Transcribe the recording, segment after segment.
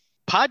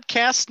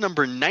podcast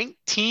number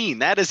 19.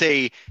 That is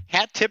a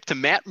hat tip to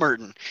Matt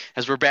Merton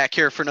as we're back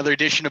here for another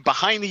edition of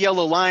Behind the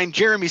Yellow Line.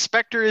 Jeremy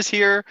Spector is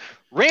here.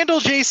 Randall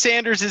J.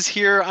 Sanders is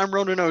here. I'm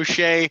Ronan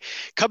O'Shea.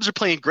 Cubs are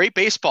playing great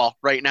baseball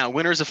right now.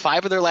 Winners of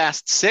 5 of their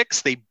last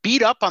 6. They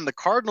beat up on the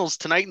Cardinals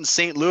tonight in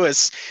St.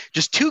 Louis.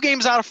 Just 2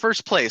 games out of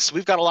first place.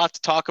 We've got a lot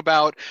to talk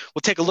about.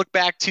 We'll take a look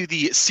back to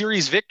the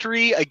series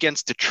victory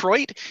against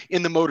Detroit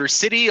in the Motor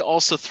City.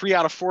 Also 3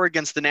 out of 4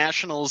 against the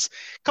Nationals.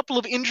 A couple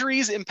of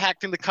injuries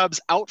impacting the Cubs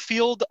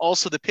outfield.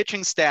 Also the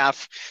pitching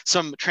staff.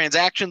 Some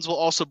transactions will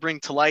also bring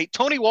to light.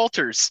 Tony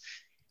Walters.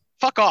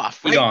 Fuck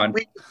off. Be gone.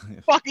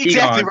 Fuck,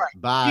 exactly gone.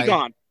 right. Bye. Be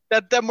gone.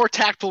 That more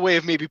tactful way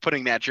of maybe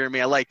putting that,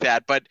 Jeremy. I like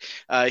that. But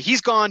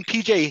he's gone.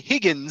 PJ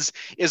Higgins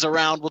is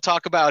around. We'll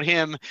talk about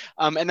him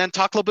and then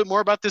talk a little bit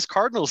more about this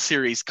Cardinals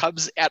series.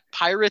 Cubs at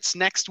Pirates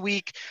next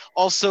week.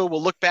 Also,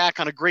 we'll look back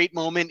on a great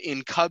moment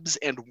in Cubs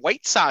and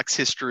White Sox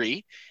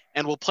history.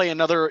 And we'll play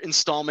another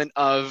installment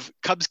of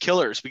Cubs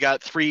Killers. We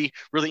got 3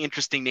 really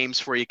interesting names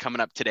for you coming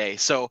up today.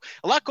 So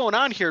a lot going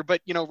on here. But,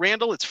 you know,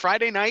 Randall, it's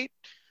Friday night.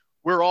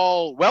 We're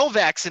all well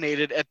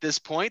vaccinated at this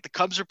point. The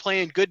Cubs are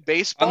playing good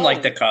baseball.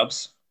 Unlike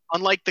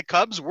the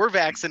Cubs, we're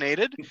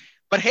vaccinated.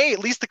 But hey, at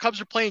least the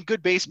Cubs are playing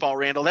good baseball,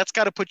 Randall. That's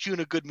got to put you in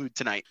a good mood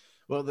tonight.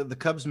 Well, the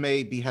Cubs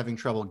may be having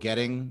trouble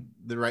getting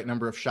the right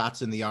number of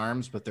shots in the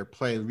arms, but their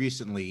play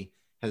recently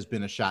has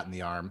been a shot in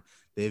the arm.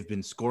 They've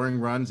been scoring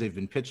runs. They've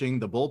been pitching.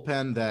 The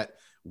bullpen that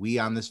we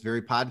on this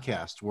very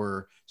podcast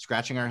were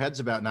scratching our heads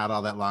about not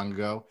all that long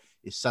ago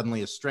is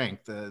suddenly a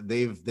strength.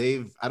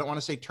 They've I don't want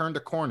to say turned a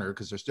corner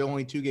because they're still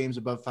only 2 games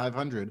above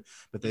 500,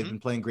 but they've been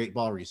playing great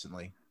ball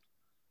recently.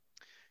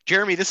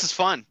 Jeremy, this is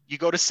fun. You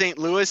go to St.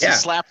 Louis, you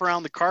slap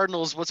around the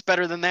Cardinals. What's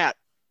better than that?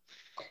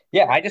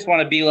 Yeah, I just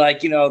want to be like,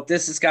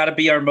 this has got to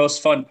be our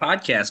most fun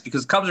podcast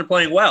because Cubs are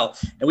playing well.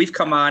 And we've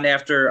come on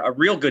after a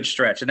real good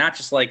stretch and not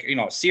just like,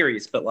 a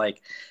series, but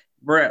like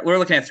we're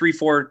looking at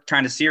 3-4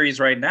 kind of series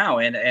right now.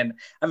 And I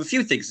have a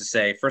few things to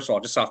say. First of all,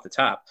 just off the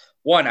top.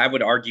 One, I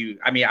would argue,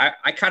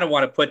 I kind of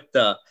want to put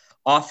the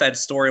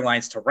offense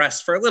storylines to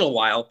rest for a little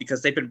while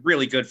because they've been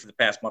really good for the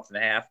past month and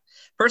a half.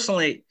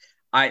 Personally,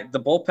 the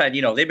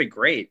bullpen, they've been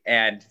great.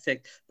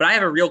 But I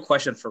have a real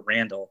question for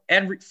Randall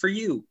and for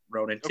you,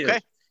 Ronan, too. Okay.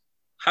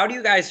 How do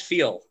you guys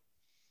feel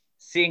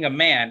seeing a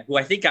man who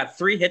I think got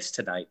 3 hits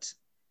tonight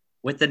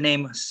with the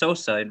name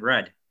Sosa in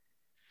red?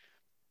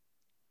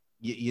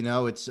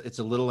 It's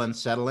a little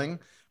unsettling.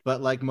 But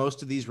like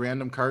most of these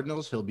random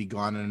Cardinals, he'll be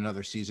gone in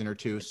another season or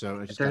 2.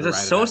 So there's a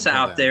Sosa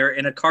out there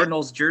in a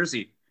Cardinals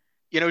jersey.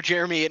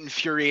 Jeremy, it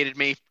infuriated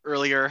me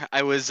earlier.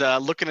 I was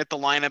looking at the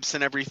lineups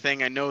and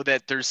everything. I know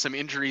that there's some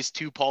injuries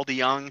to Paul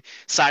DeJong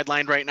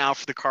sidelined right now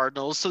for the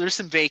Cardinals. So there's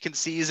some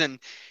vacancies, and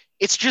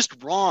it's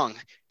just wrong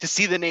to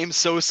see the name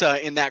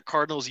Sosa in that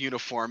Cardinals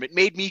uniform. It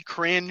made me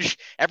cringe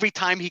every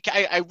time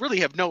I really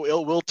have no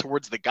ill will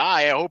towards the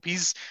guy. I hope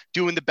he's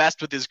doing the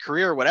best with his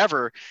career or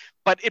whatever.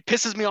 But it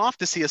pisses me off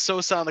to see a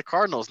Sosa on the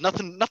Cardinals.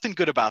 Nothing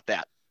good about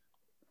that.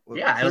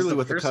 Well, clearly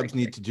what the Cubs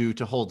need to do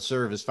to hold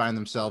serve is find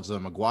themselves a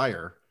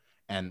McGuire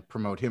and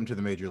promote him to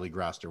the major league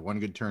roster. One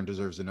good turn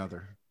deserves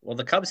another. Well,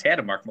 the Cubs had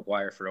a Mark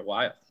McGuire for a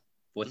while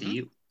with the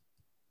U.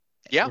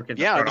 Yeah, in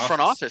the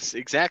front office.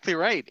 Exactly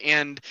right.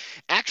 And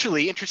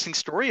actually, interesting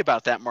story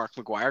about that Mark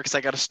McGuire, because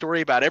I got a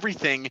story about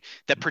everything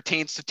that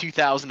pertains to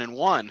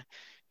 2001.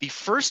 The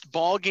first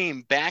ball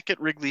game back at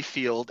Wrigley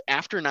Field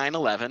after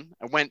 9/11,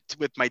 I went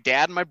with my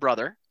dad and my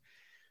brother.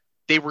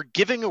 They were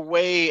giving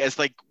away, as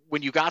like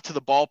when you got to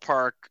the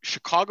ballpark,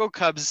 Chicago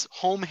Cubs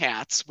home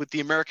hats with the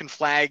American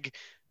flag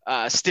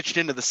stitched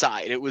into the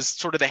side. It was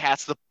sort of the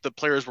hats the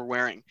players were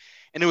wearing.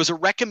 And it was a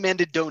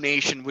recommended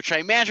donation, which I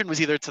imagine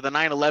was either to the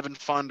 9/11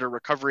 fund or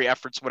recovery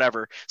efforts,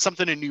 whatever,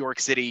 something in New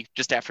York City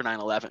just after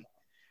 9/11.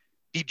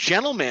 The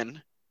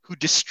gentleman who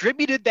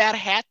distributed that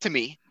hat to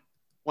me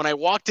when I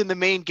walked in the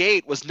main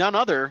gate was none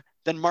other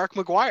than Mark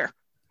McGuire.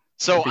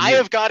 So I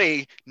have got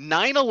a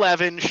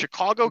 9/11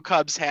 Chicago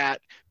Cubs hat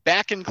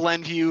back in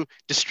Glenview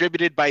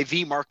distributed by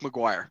the Mark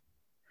McGuire.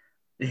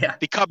 Yeah.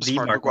 The Cubs the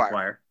Mark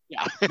McGuire.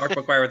 Yeah. Mark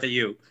McGuire with a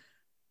U.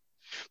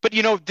 But,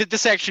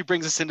 this actually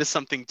brings us into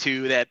something,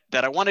 too, that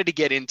I wanted to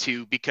get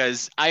into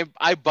because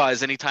I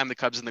buzz anytime the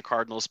Cubs and the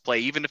Cardinals play,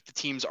 even if the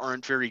teams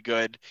aren't very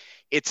good.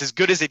 It's as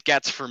good as it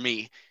gets for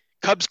me.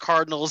 Cubs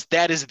Cardinals,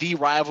 that is the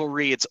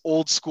rivalry. It's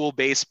old school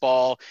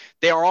baseball.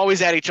 They are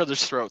always at each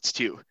other's throats,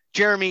 too.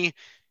 Jeremy,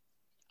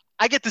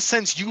 I get the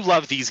sense you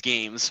love these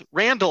games.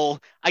 Randall,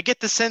 I get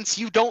the sense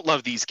you don't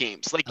love these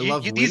games. Like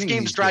these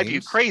games drive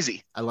you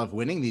crazy. I love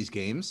winning these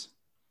games.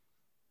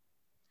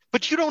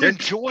 But you don't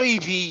enjoy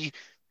the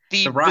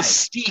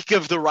mystique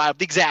of the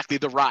ride. Exactly,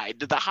 the ride,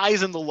 the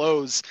highs and the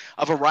lows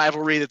of a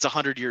rivalry that's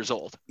 100 years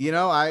old.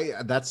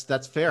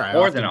 That's fair.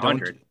 More than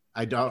 100.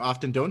 I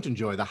often don't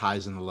enjoy the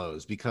highs and the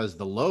lows because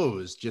the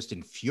lows just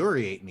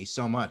infuriate me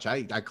so much.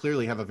 I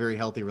clearly have a very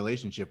healthy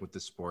relationship with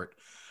this sport.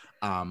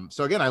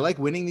 So again, I like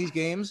winning these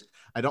games.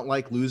 I don't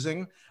like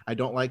losing. I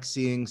don't like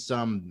seeing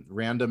some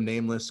random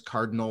nameless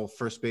Cardinal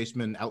first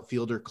baseman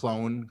outfielder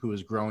clone who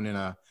has grown in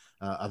a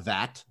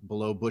vat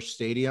below Busch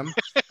Stadium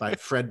by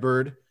Fred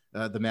Bird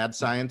the mad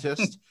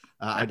scientist.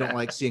 I don't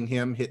like seeing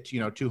him hit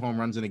 2 home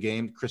runs in a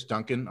game. Chris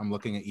Duncan, I'm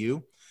looking at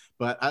you.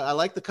 But I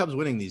like the Cubs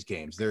winning these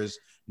games. There's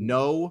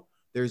no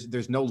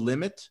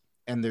limit,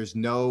 and there's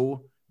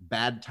no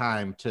bad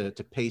time to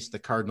pace the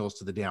Cardinals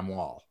to the damn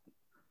wall.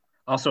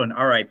 Also an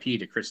RIP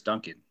to Chris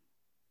Duncan.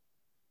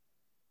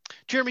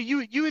 Jeremy,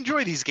 you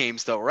enjoy these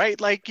games though, right?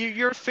 Like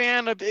you're a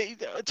fan of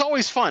it's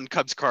always fun,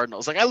 Cubs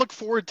Cardinals. Like I look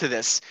forward to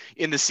this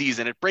in the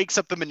season. It breaks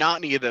up the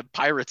monotony of the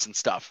Pirates and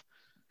stuff.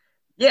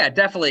 Yeah,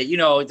 definitely.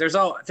 There's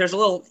a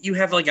little, you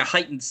have like a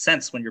heightened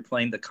sense when you're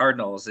playing the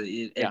Cardinals.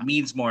 It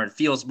means more, it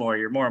feels more,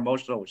 you're more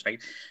emotional, which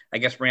I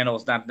guess Randall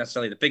is not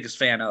necessarily the biggest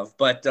fan of,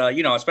 but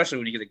especially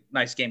when you get a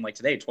nice game like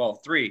today,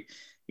 12-3,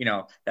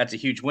 that's a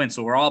huge win.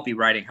 So we'll all be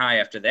riding high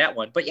after that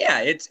one. But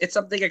yeah, it's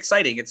something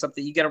exciting. It's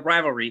something, you get a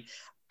rivalry.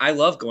 I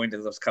love going to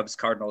those Cubs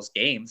Cardinals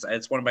games.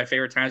 It's one of my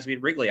favorite times to be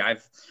at Wrigley.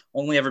 I've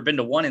only ever been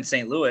to one in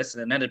St. Louis,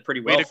 and it ended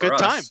pretty well for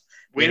us.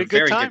 We had a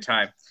very good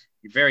time.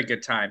 Very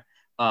good time.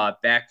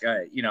 Back,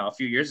 a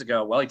few years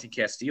ago, Wellington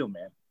Castillo,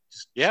 man.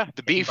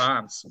 The beef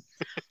bombs.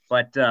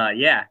 But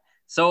yeah,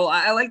 so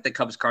I like the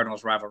Cubs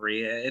Cardinals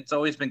rivalry. It's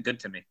always been good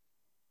to me.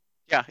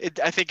 Yeah,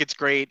 I think it's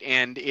great,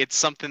 and it's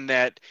something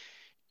that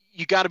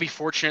you got to be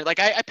fortunate.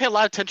 Like I pay a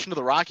lot of attention to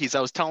the Rockies. I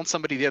was telling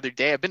somebody the other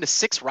day, I've been to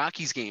 6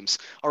 Rockies games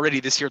already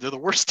this year. They're the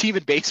worst team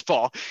in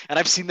baseball, and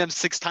I've seen them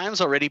 6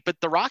 times already.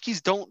 But the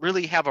Rockies don't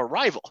really have a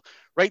rival,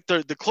 right?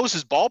 The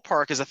closest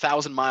ballpark is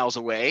 1,000 miles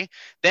away.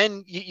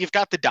 Then you've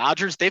got the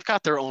Dodgers. They've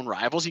got their own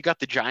rivals. You got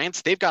the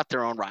Giants. They've got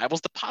their own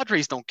rivals. The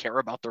Padres don't care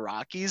about the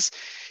Rockies.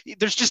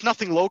 There's just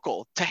nothing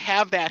local. To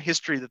have that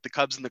history that the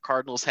Cubs and the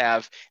Cardinals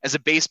have as a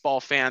baseball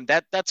fan,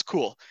 that's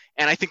cool.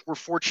 And I think we're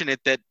fortunate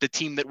that the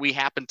team that we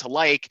happen to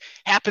like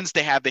happens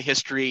to have the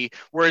history,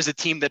 whereas a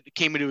team that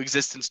came into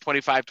existence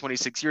 25,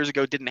 26 years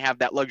ago didn't have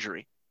that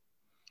luxury.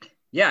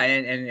 Yeah,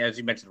 and as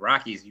you mentioned, the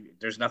Rockies,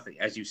 there's nothing,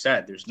 as you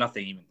said, there's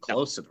nothing even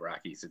close to the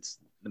Rockies. It's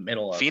the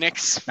middle of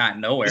Phoenix, not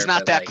nowhere. It's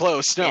not that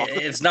close. No,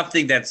 it's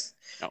nothing that's.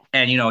 No.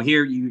 And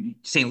here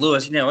St.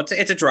 Louis,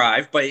 it's a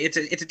drive, but it's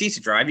a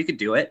decent drive. You could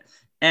do it,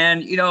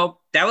 and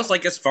that was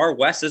like as far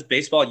west as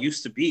baseball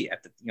used to be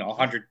at the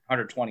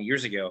 120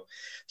 years ago.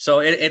 So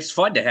it's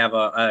fun to have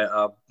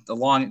a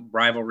long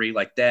rivalry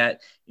like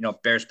that.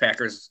 Bears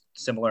Packers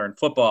similar in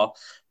football,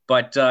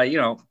 but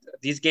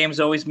these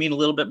games always mean a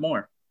little bit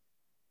more.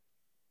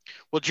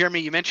 Well, Jeremy,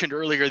 you mentioned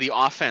earlier the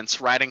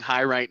offense riding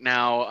high right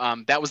now.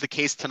 That was the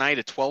case tonight,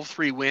 a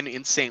 12-3 win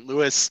in St.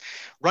 Louis.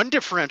 Run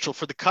differential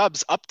for the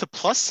Cubs up to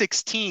plus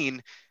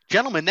 16.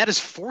 Gentlemen, that is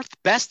 4th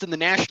best in the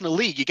National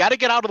League. You got to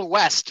get out of the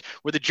West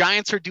where the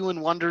Giants are doing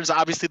wonders.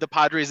 Obviously, the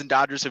Padres and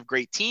Dodgers have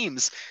great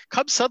teams.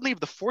 Cubs suddenly have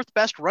the 4th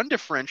best run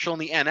differential in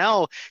the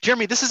NL.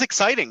 Jeremy, this is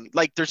exciting.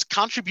 Like there's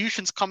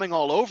contributions coming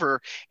all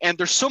over, and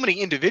there's so many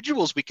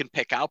individuals we can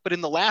pick out. But in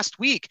the last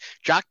week,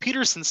 Jock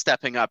Peterson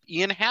stepping up,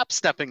 Ian Happ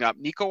stepping up,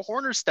 Nico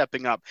Horner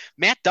stepping up,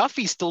 Matt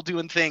Duffy still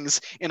doing things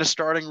in a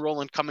starting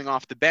role and coming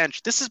off the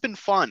bench. This has been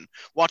fun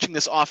watching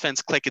this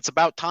offense click. It's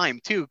about time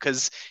too,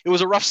 because it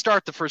was a rough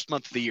start the first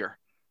month of the year.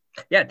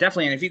 Yeah,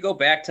 definitely. And if you go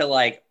back to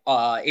like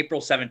April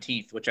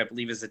 17th, which I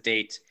believe is the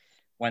date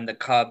when the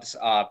Cubs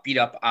beat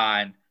up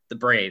on the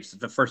Braves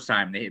the first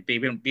time, they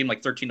beat them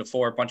like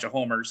 13-4, a bunch of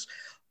homers.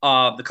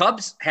 The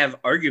Cubs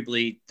have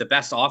arguably the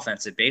best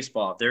offense in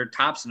baseball. They're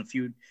tops in a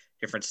few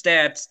different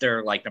stats.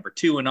 They're like number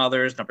 2 in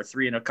others, number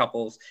 3 in a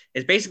couple.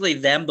 It's basically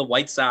them, the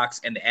White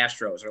Sox, and the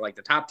Astros are like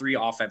the top 3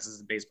 offenses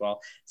in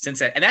baseball since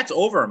that. And that's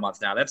over a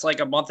month now. That's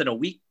like a month and a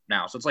week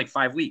now. So it's like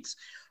 5 weeks.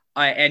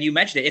 And you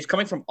mentioned it. It's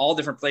coming from all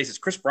different places.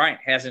 Chris Bryant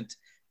hasn't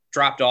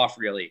dropped off,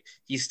 really.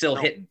 He's still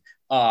hitting.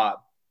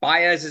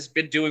 Baez has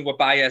been doing what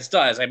Baez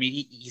does. I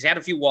mean, he's had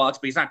a few walks,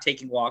 but he's not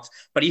taking walks.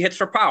 But he hits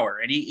for power,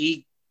 and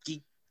he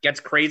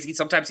gets crazy.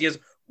 Sometimes he has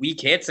weak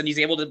hits, and he's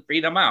able to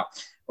beat them out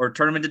or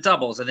turn them into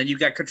doubles. And then you've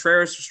got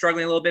Contreras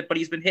struggling a little bit, but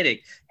he's been hitting.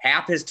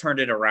 Happ has turned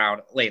it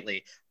around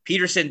lately.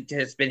 Peterson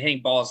has been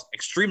hitting balls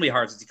extremely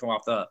hard since he came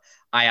off the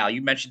IL.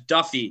 You mentioned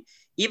Duffy.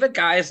 Even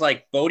guys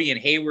like Bodie and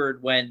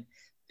Hayward, when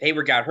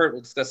Hayward got hurt,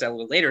 we'll discuss that a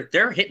little later,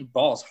 they're hitting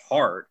balls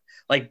hard.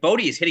 Like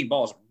Bodie is hitting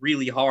balls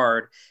really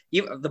hard.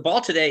 Even the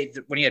ball today,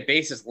 when he had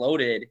bases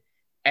loaded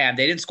and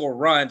they didn't score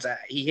runs,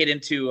 he hit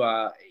into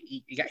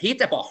he hit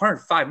that ball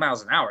 105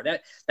 miles an hour.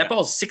 That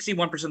ball is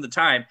 61% of the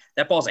time.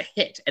 That ball's a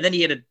hit. And then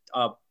he hit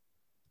a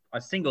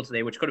single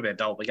today, which could have been a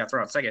double, but he got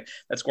thrown out second.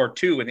 That scored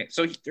 2. And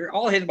so they're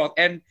all hitting balls.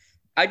 And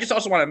I just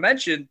also want to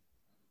mention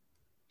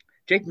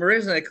Jake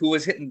Marisnick, who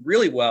was hitting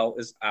really well,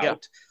 is out.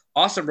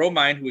 Yeah. Austin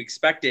Romine, who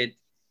expected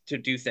to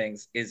do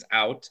things, is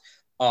out.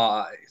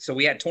 So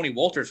we had Tony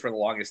Wolters for the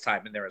longest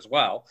time in there as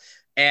well.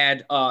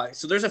 And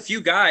so there's a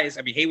few guys.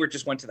 I mean, Hayward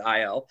just went to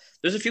the IL.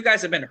 There's a few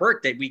guys that have been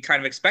hurt that we kind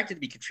of expected to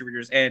be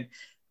contributors. And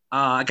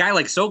a guy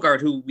like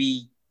Sogard, who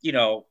we,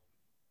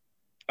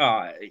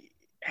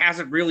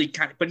 hasn't really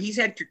but he's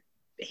had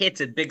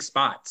hits in big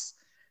spots.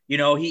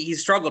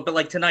 He's struggled, but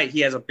like tonight he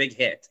has a big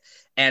hit.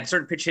 And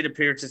certain pitch hit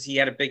appearances, he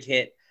had a big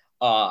hit.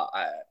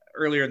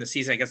 earlier in the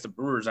season against the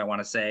Brewers, I want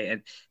to say.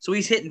 And so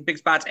he's hitting big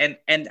spots. And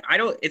I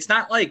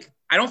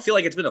don't feel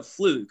like it's been a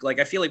fluke. Like,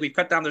 I feel like we've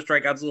cut down the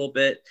strikeouts a little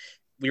bit.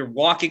 We were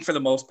walking for the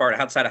most part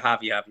outside of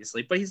Javi,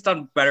 obviously, but he's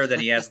done better than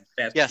he has in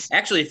the past. Yes.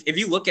 Actually, if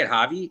you look at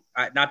Javi,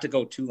 not to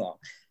go too long,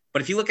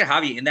 but if you look at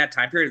Javi in that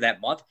time period of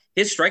that month,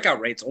 his strikeout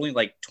rate's only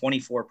like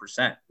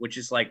 24%, which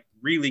is like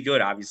really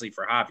good, obviously,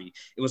 for Javi.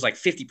 It was like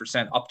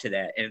 50% up to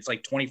that, and it's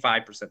like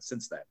 25%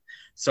 since then.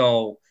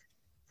 So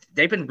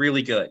they've been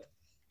really good.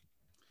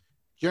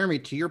 Jeremy,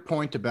 to your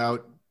point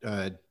about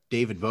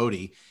David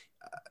Bote,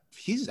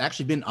 he's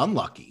actually been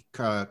unlucky,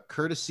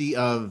 courtesy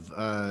of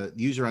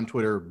user on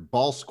Twitter,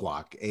 Ball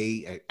Squawk,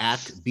 at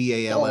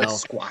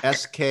BALLSKWOK,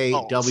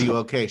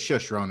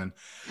 shush, Ronan,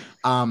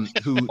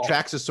 who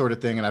tracks this sort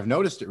of thing, and I've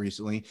noticed it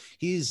recently.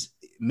 He's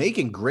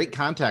making great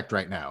contact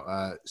right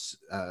now.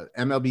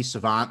 MLB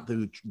Savant,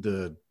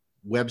 the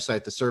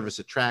website, the service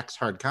that tracks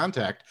hard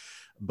contact,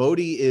 Bote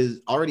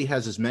already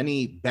has as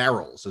many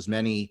barrels, as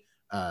many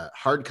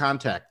hard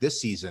contact this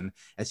season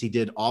as he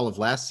did all of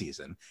last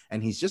season,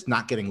 and he's just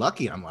not getting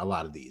lucky on a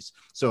lot of these.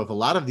 So if a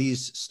lot of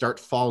these start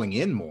falling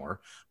in more,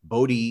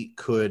 Bote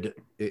could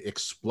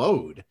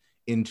explode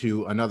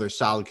into another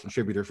solid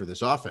contributor for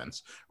this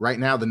offense. Right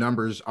now, the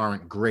numbers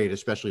aren't great,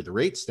 especially the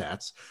rate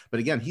stats, but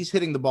again, he's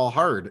hitting the ball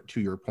hard,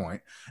 to your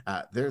point.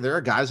 There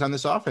are guys on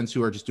this offense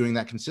who are just doing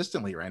that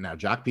consistently right now.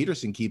 Joc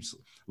Pederson keeps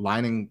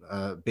lining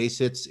base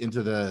hits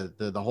into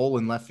the hole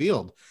in left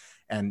field,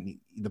 and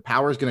the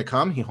power is going to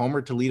come. He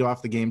homered to lead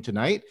off the game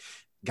tonight.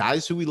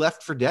 Guys who we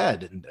left for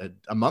dead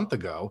a month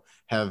ago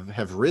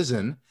have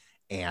risen,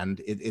 and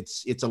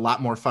it's a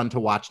lot more fun to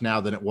watch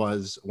now than it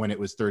was when it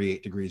was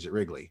 38 degrees at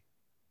Wrigley.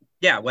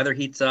 Yeah, weather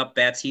heats up,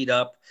 bats heat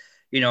up.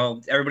 You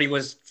know, everybody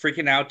was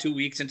freaking out 2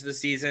 weeks into the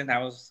season. I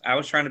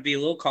was trying to be a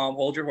little calm,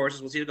 hold your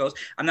horses, we'll see how it goes.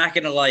 I'm not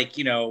going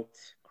to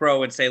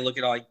crow and say, look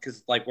at all,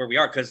 because like where we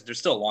are, because there's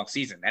still a long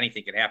season.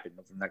 Anything could happen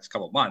within the next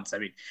couple of months. I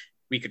mean,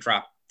 we could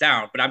drop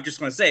down, but I'm just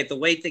going to say the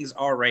way things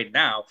are right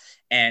now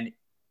and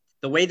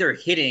the way they're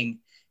hitting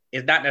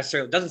is not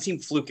necessarily, doesn't seem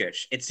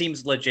flukish. It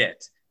seems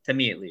legit to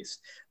me, at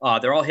least.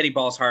 They're all hitting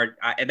balls hard.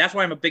 And that's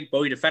why I'm a big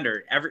Bote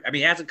defender.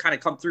 It hasn't kind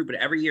of come through, but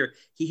every year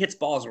he hits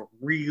balls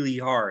really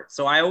hard.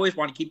 So I always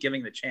want to keep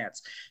giving him the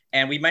chance.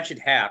 And we mentioned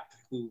Happ,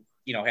 who,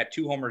 had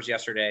 2 homers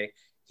yesterday.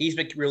 He's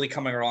been really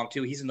coming along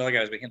too. He's another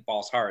guy who's been hitting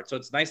balls hard. So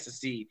it's nice to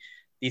see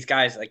these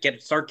guys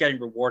start getting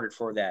rewarded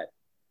for that.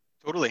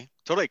 Totally.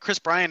 Chris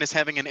Bryant is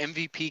having an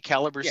MVP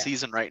caliber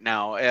season right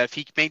now. If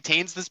he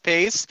maintains this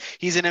pace,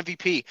 he's an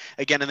MVP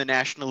again in the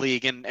National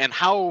League. And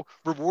how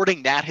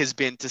rewarding that has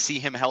been to see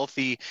him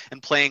healthy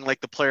and playing like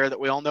the player that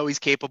we all know he's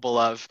capable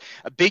of.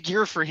 A big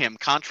year for him.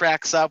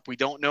 Contract's up. We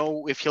don't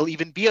know if he'll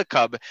even be a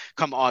Cub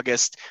come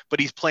August, but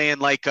he's playing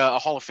like a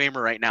Hall of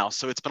Famer right now.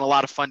 So it's been a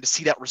lot of fun to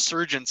see that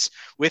resurgence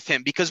with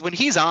him, because when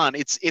he's on,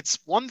 it's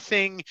one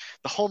thing.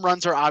 The home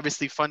runs are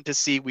obviously fun to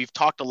see. We've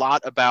talked a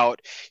lot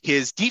about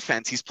his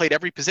defense. He's played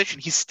every position.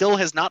 He still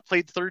has not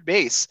played third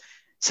base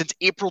since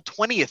April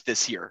 20th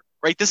this year,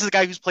 right? This is a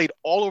guy who's played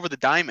all over the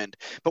diamond,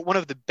 but one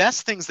of the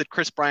best things that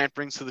Chris Bryant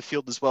brings to the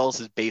field as well is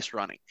his base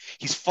running.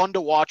 He's fun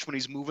to watch when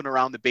he's moving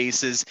around the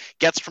bases,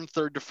 gets from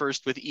third to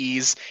first with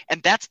ease,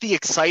 and that's the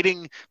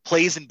exciting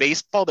plays in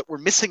baseball that we're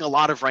missing a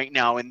lot of right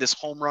now in this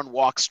home run,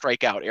 walk,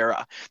 strikeout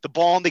era. The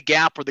ball in the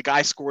gap where the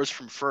guy scores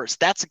from first,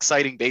 that's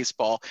exciting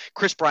baseball.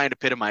 Chris Bryant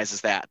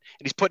epitomizes that,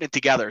 and he's putting it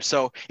together.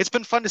 So it's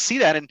been fun to see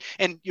that,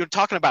 and you're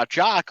talking about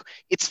Joc,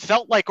 it's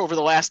felt like over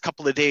the last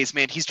couple of days,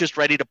 man, he's just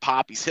ready to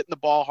pop. He's hitting the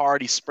ball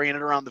hard, he's spraying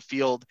it around the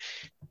field.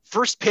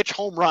 First pitch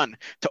home run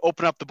to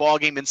open up the ball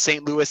game in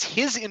St. Louis.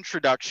 His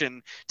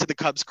introduction to the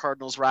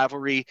Cubs-Cardinals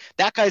rivalry.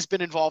 That guy's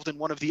been involved in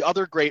one of the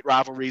other great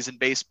rivalries in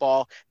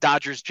baseball,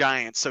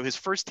 Dodgers-Giants. So his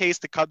first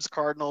taste of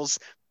Cubs-Cardinals,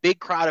 big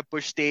crowd at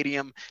Busch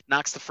Stadium,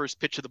 knocks the first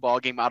pitch of the ball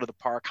game out of the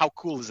park. How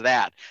cool is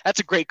that? That's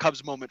a great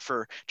Cubs moment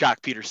for Joc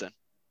Pederson.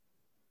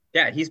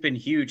 Yeah, he's been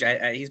huge.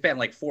 He's been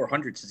like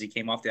 400 since he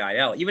came off the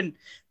IL. Even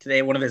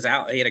today, one of his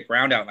out, he had a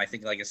ground out, and I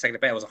think like his second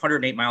at bat was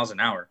 108 miles an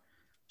hour.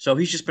 So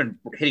he's just been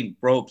hitting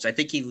ropes. I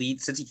think he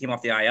leads, since he came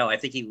off the IL, I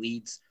think he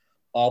leads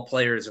all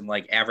players in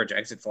like average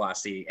exit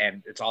velocity,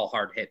 and it's all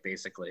hard hit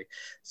basically.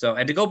 So,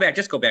 and to go back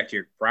to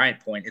your Bryant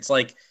point, it's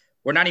like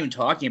we're not even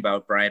talking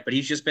about Bryant, but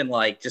he's just been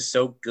like just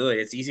so good.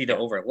 It's easy to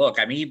overlook.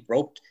 I mean, he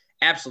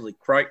absolutely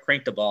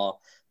cranked the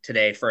ball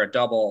today for a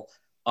double.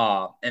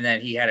 And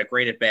then he had a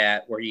great at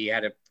bat where he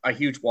had a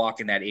huge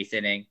walk in that 8th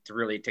inning to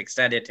really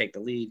extend it, take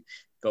the lead.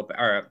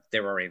 They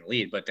were already in the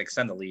lead, but to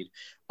extend the lead.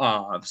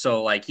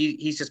 So like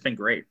he's just been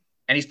great,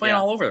 and he's playing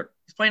all over.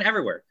 He's playing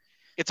everywhere.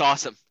 It's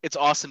awesome. It's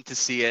awesome to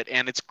see it,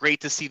 and it's great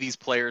to see these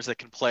players that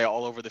can play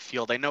all over the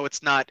field. I know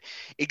it's not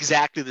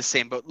exactly the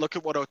same, but look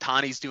at what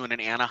Ohtani's doing in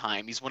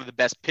Anaheim. He's one of the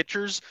best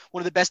pitchers,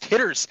 one of the best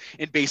hitters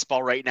in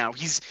baseball right now.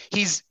 He's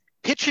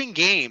pitching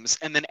games,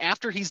 and then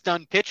after he's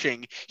done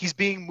pitching, he's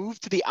being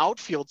moved to the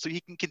outfield so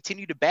he can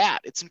continue to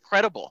bat. It's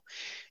incredible.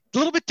 A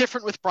little bit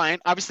different with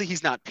Bryant. Obviously,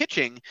 he's not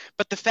pitching,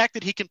 but the fact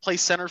that he can play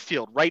center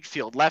field, right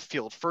field, left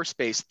field, first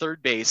base,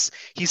 third base,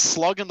 he's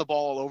slugging the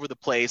ball all over the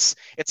place.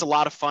 It's a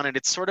lot of fun, and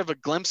it's sort of a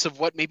glimpse of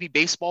what maybe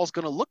baseball is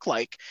going to look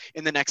like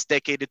in the next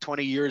decade to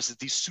 20 years as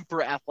these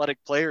super athletic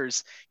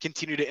players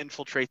continue to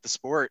infiltrate the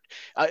sport.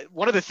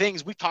 One of the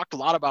things we've talked a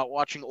lot about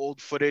watching old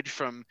footage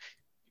from,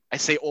 I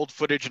say old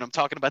footage, and I'm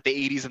talking about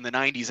the 80s and the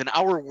 90s. In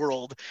our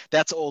world,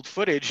 that's old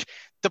footage.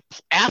 The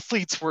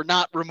athletes were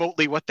not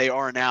remotely what they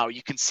are now.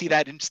 You can see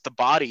that in just the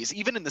bodies.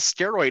 Even in the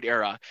steroid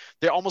era,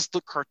 they almost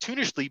look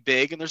cartoonishly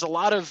big. And there's a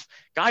lot of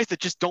guys that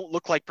just don't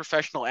look like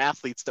professional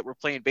athletes that were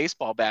playing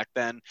baseball back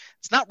then.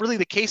 It's not really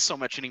the case so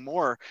much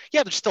anymore.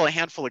 Yeah, there's still a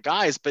handful of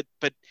guys, but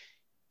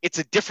it's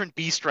a different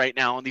beast right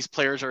now, and these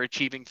players are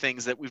achieving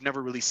things that we've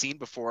never really seen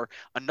before.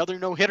 Another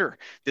no-hitter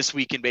this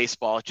week in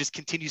baseball. It just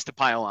continues to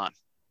pile on.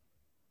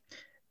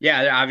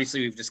 Yeah,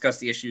 obviously we've discussed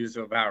the issues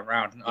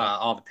around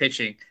all the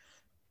pitching,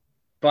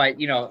 but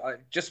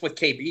just with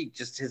KB,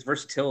 just his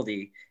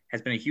versatility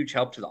has been a huge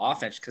help to the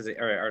offense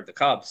or the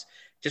Cubs,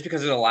 just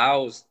because it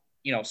allows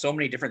so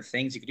many different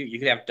things you could do. You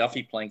could have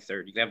Duffy playing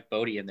third, you could have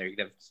Bodie in there, you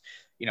could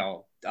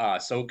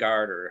have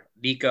Sogard or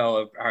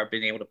Nico have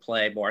been able to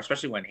play more,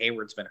 especially when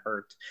Hayward's been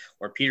hurt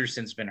or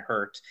Peterson's been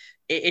hurt.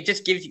 It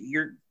just gives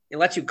you it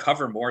lets you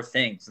cover more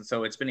things, and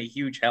so it's been a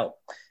huge help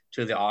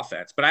to the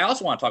offense. But I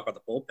also want to talk about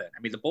the bullpen. I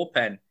mean, the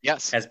bullpen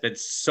has been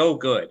so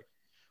good.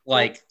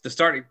 Like the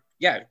starting,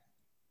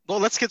 Well,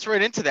 let's get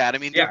right into that. I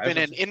mean, there have been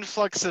an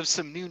influx of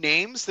some new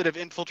names that have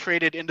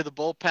infiltrated into the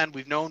bullpen.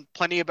 We've known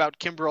plenty about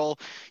Kimbrel,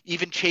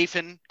 even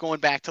Chafin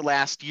going back to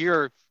last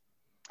year.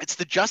 It's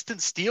the Justin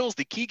Steeles,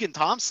 the Keegan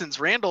Thompsons,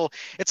 Randall.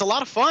 It's a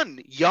lot of fun.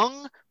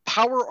 Young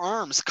power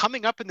arms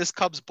coming up in this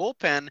Cubs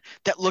bullpen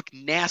that look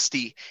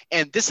nasty.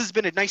 And this has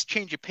been a nice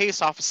change of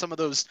pace off of some of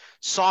those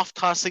soft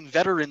tossing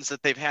veterans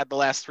that they've had the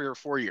last 3 or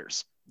 4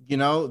 years.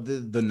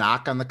 The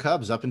knock on the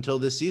Cubs up until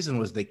this season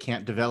was they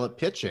can't develop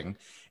pitching.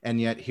 And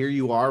yet here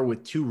you are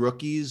with 2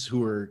 rookies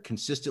who are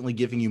consistently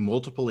giving you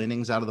multiple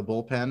innings out of the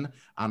bullpen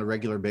on a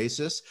regular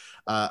basis.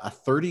 A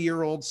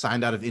 30-year-old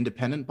signed out of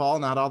independent ball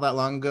not all that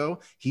long ago.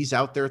 He's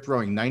out there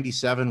throwing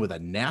 97 with a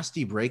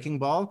nasty breaking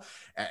ball.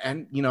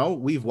 And,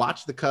 we've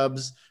watched the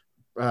Cubs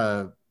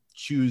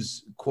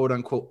choose quote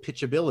unquote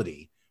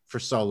pitchability for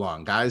so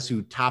long, guys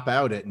who top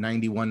out at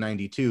 91,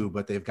 92,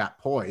 but they've got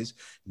poise.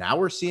 Now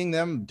we're seeing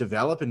them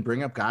develop and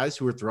bring up guys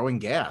who are throwing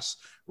gas.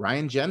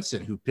 Ryan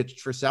Jensen, who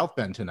pitched for South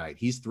Bend tonight,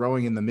 he's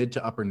throwing in the mid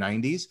to upper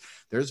 90s.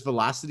 There's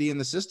velocity in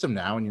the system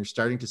now, and you're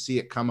starting to see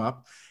it come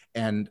up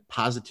and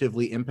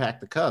positively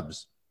impact the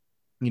Cubs.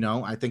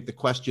 I think the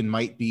question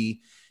might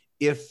be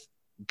if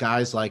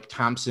guys like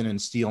Thompson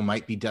and Steele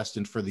might be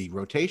destined for the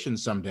rotation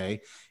someday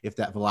if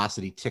that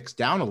velocity ticks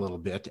down a little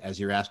bit as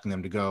you're asking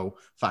them to go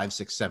 5,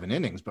 6, 7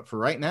 innings. But for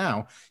right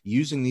now,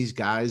 using these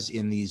guys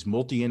in these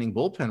multi-inning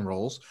bullpen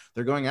roles,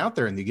 they're going out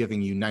there and they're giving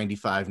you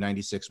 95,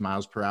 96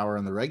 miles per hour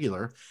on the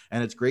regular.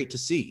 And it's great to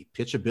see.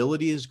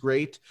 Pitchability is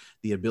great.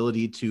 The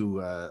ability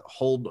to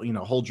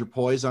hold your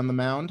poise on the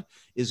mound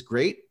is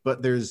great,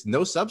 but there's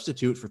no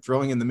substitute for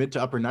throwing in the mid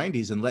to upper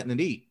 90s and letting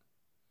it eat.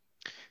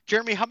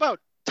 Jeremy, how about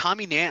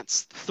Tommy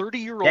Nance,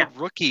 30-year-old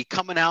rookie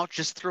coming out,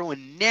 just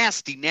throwing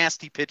nasty,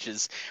 nasty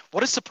pitches.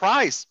 What a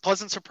surprise,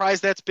 pleasant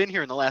surprise that's been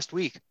here in the last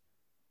week.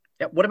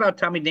 Yeah, what about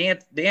Tommy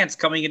Nance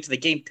coming into the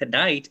game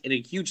tonight in a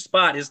huge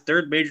spot, his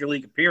 3rd major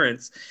league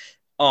appearance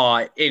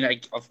in a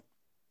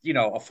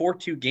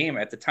 4-2 game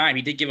at the time.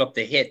 He did give up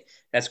the hit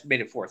that's made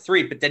it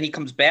 4-3, but then he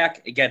comes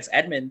back against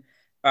Edmund.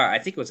 I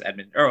think it was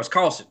Edmund, or it was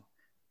Carlson.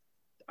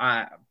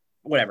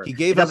 Whatever. He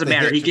gave up the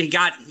matter. Hit.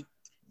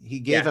 He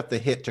gave up the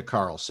hit to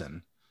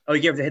Carlson. Oh, he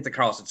gave the hit to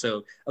Carlson.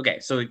 So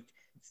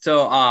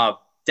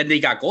then they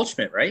got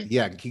Goldschmidt, right?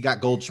 Yeah, he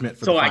got Goldschmidt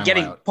for the final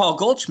getting out. Paul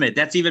Goldschmidt,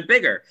 that's even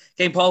bigger.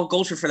 Getting Paul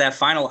Goldschmidt for that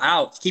final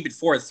out, keep it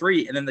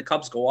 4-3, and then the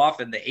Cubs go off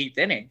in the 8th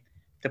inning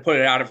to put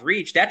it out of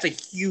reach. That's a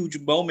huge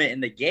moment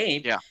in the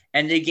game. Yeah.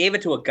 And they gave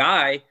it to a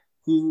guy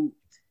who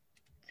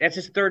that's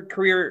his 3rd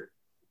career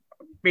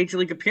major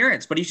league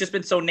appearance, but he's just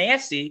been so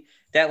nasty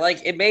that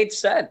it made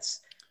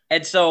sense.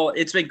 And so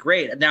it's been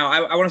great. Now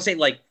I want to say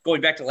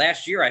going back to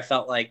last year, I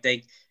felt like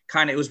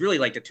it was really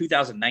like the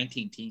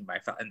 2019 team. I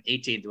felt in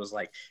 18, it was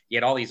you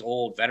had all these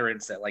old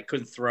veterans that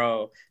couldn't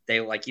throw. They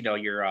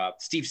your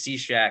Steve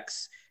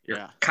Cisheks,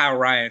 your Kyle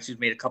Ryans, who's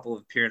made a couple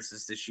of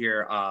appearances this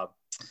year.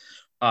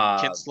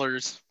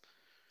 Kinsler.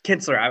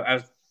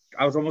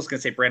 I was almost going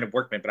to say Brandon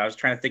Workman, but I was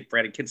trying to think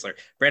Brandon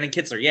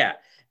Kinsler. Yeah.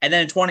 And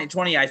then in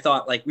 2020, I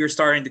thought we were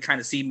starting to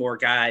kind of see more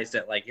guys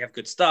that have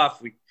good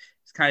stuff. We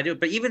just kind of do it.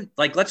 But even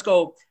let's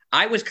go.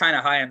 I was kind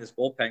of high on this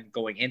bullpen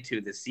going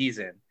into this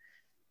season,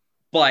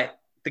 but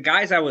the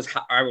guys I was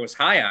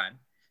high on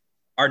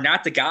are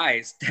not the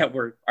guys that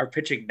are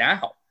pitching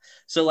now.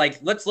 So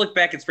let's look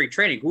back at spring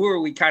training. Who are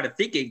we kind of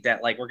thinking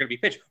that we're going to be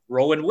pitched?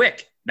 Rowan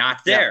Wick,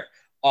 not there.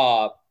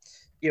 Yeah.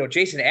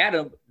 Jason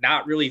Adam,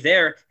 not really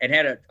there, and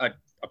had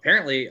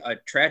apparently a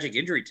tragic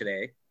injury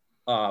today,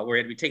 where he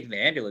had to be taken to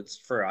the ambulance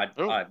for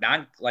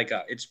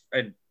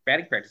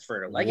batting practice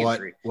for a leg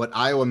injury. What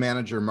Iowa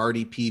manager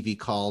Marty Peavy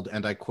called,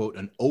 and I quote,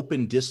 an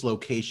open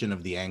dislocation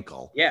of the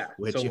ankle. Yeah.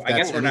 Which, so if I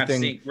guess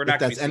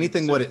that's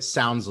anything what it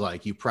sounds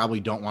like, you probably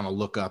don't want to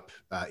look up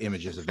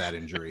images of that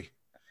injury.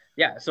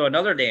 Yeah. So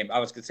another name I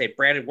was going to say,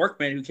 Brandon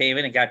Workman, who came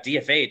in and got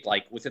DFA'd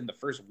like within the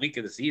first week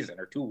of the season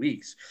or 2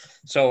 weeks.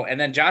 So, and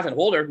then Jonathan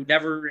Holder, who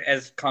never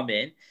has come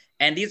in.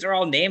 And these are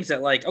all names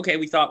that like, okay,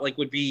 we thought like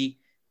would be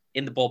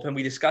in the bullpen.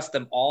 We discussed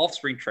them all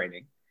spring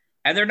training,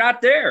 and they're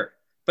not there.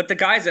 But the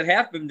guys that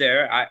have been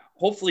there,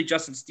 hopefully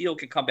Justin Steele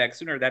can come back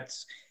sooner.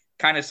 That's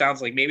kind of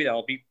sounds like maybe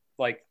that'll be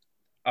like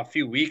a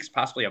few weeks,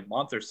 possibly a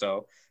month or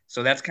so.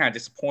 So that's kind of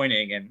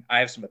disappointing. And I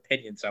have some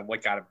opinions on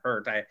what got him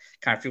hurt. I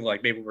kind of feel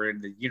like maybe we're in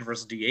the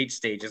universal DH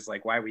stages.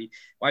 Like why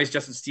does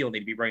Justin Steele need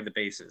to be running the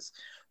bases?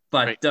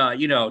 But,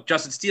 right.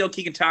 Justin Steele,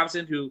 Keegan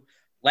Thompson, who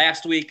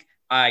last week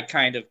I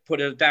kind of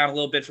put it down a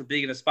little bit for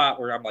being in a spot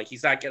where I'm like,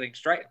 he's not getting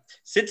strike.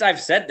 Since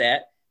I've said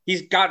that,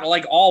 he's gotten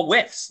like all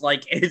whiffs.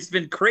 Like it's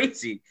been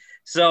crazy.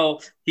 So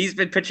he's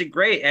been pitching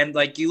great. And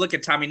like you look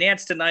at Tommy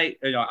Nance tonight,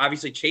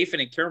 obviously Chafin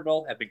and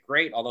Kimbrel have been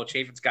great, although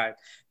Chafin's got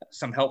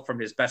some help from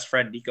his best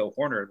friend, Nico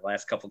Horner, in the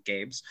last couple of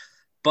games.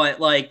 But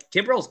like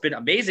Kimbrel's been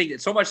amazing.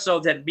 So much so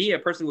that me, a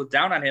person who was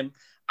down on him,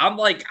 I'm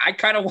like, I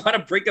kind of want to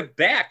bring him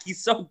back.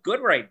 He's so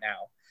good right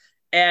now.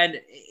 And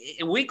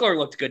Winkler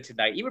looked good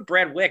tonight. Even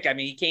Brad Wick, I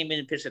mean, he came in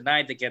and pitched a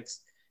ninth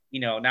against,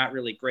 not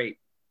really great,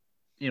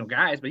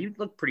 guys, but he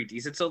looked pretty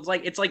decent. So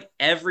it's like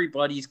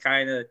everybody's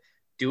kind of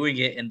doing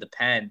it in the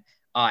pen.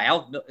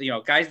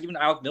 Guys, even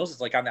Alec Mills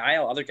is like on the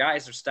IL. Other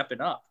guys are stepping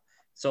up.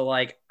 So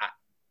like,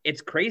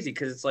 it's crazy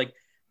because it's like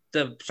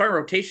the starting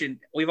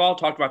rotation. We've all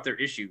talked about their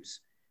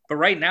issues, but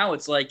right now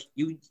it's like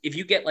if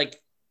you get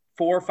like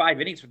 4 or 5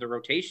 innings with the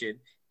rotation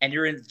and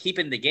you're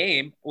keeping the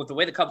game with the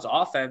way the Cubs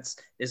offense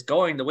is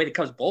going, the way the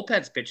Cubs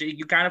bullpen's pitching,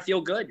 you kind of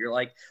feel good. You're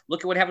like,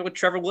 look at what happened with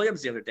Trevor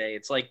Williams the other day.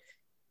 It's like,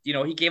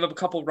 he gave up a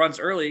couple of runs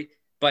early,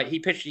 but he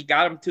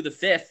got him to the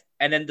 5th,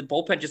 and then the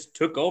bullpen just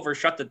took over,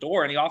 shut the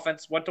door, and the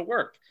offense went to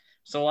work.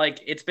 So, like,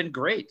 it's been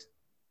great.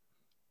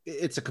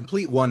 It's a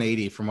complete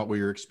 180 from what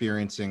we were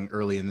experiencing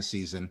early in the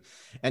season.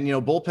 And,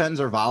 bullpens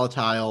are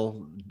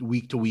volatile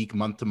week to week,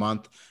 month to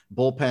month.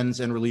 Bullpens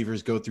and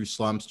relievers go through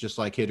slumps just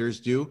like hitters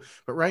do.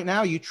 But right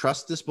now you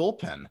trust this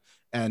bullpen.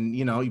 And,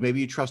 maybe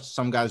you trust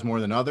some guys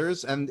more than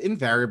others. And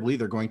invariably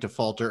they're going to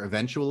falter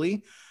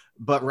eventually.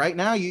 But right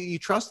now you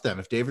trust them.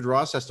 If David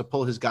Ross has to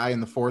pull his guy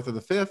in the 4th or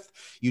the 5th,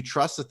 you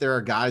trust that there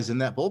are guys in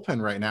that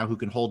bullpen right now who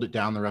can hold it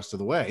down the rest of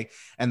the way.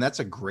 And that's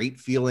a great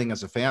feeling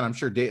as a fan. I'm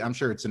sure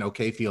it's an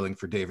okay feeling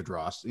for David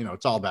Ross.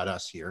 It's all about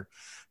us here,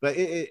 but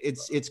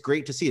it's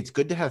great to see. It's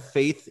good to have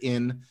faith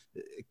in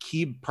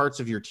key parts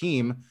of your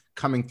team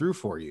coming through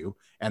for you.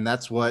 And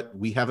that's what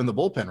we have in the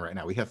bullpen right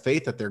now. We have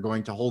faith that they're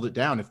going to hold it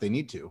down if they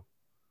need to.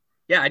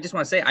 Yeah. I just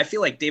want to say, I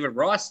feel like David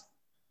Ross,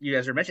 you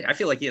guys are mentioning, I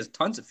feel like he has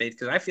tons of faith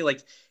because I feel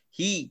like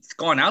he's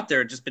gone out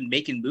there and just been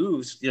making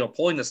moves,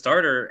 pulling the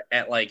starter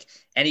at like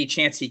any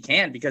chance he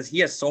can because he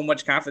has so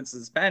much confidence in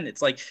his pen.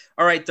 It's like,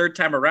 all right, third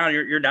time around,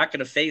 you're not going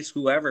to face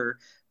whoever,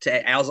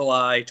 to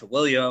Alzolay, to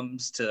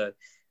Williams, to,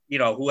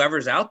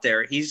 whoever's out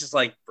there. He's just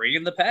like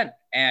bringing the pen.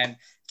 And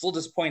it's a little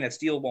disappointing that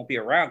Steele won't be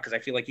around because I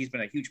feel like he's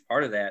been a huge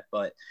part of that.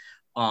 But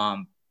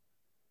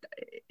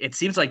it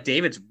seems like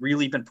David's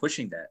really been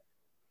pushing that.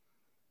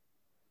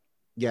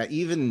 Yeah,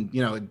 even,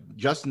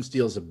 Justin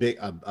Steele's a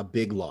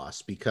big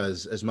loss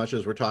because as much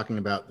as we're talking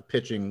about the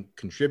pitching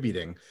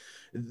contributing,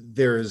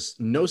 there's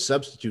no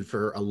substitute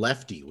for a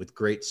lefty with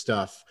great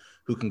stuff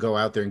who can go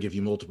out there and give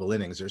you multiple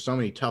innings. There's so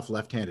many tough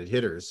left-handed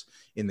hitters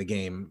in the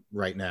game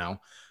right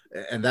now,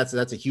 and that's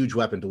a huge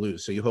weapon to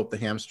lose. So you hope the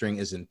hamstring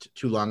isn't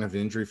too long of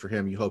an injury for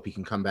him. You hope he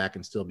can come back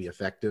and still be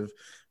effective.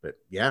 But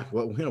yeah,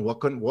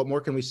 what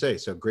more can we say?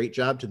 So great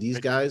job to these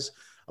guys,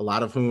 a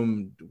lot of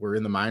whom were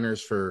in the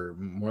minors for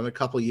more than a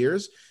couple of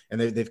years, and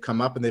they've come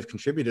up and they've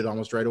contributed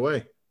almost right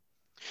away.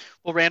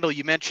 Well, Randall,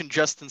 you mentioned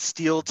Justin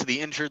Steele to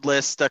the injured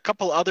list. A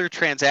couple other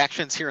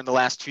transactions here in the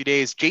last few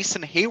days.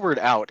 Jason Hayward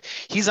out.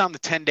 He's on the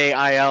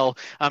 10-day IL.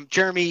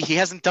 Jeremy, he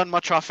hasn't done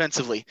much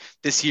offensively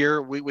this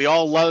year. We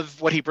all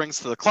love what he brings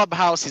to the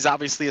clubhouse. He's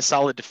obviously a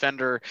solid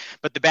defender,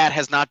 but the bat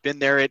has not been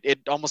there. It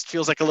almost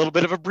feels like a little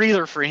bit of a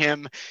breather for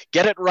him.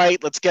 Get it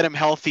right. Let's get him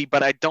healthy,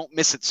 but I don't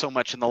miss it so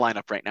much in the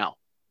lineup right now.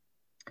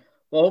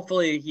 Well,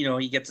 hopefully,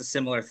 he gets a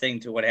similar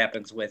thing to what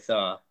happens with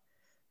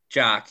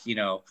Jock.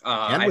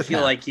 I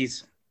feel like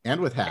he's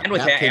with Happ. And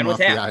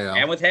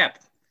with Happ.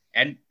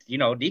 And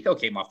Nico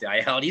came off the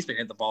IL and he's been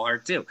hitting the ball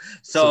hard too.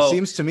 So it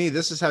seems to me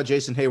this is how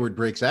Jason Hayward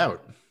breaks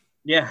out.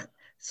 Yeah.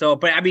 So,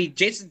 but I mean,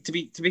 Jason, to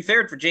be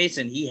fair for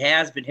Jason, he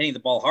has been hitting the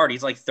ball hard.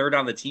 He's like 3rd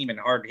on the team in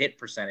hard hit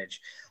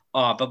percentage.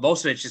 But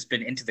most of it's just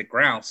been into the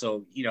ground.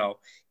 So,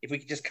 if we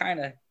could just kind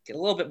of get a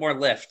little bit more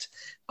lift,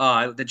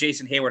 the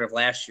Jason Hayward of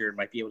last year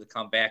might be able to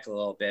come back a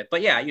little bit.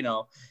 But yeah,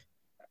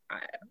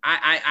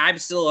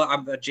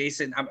 I'm a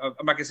Jason. I'm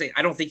not gonna say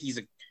I don't think he's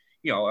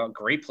a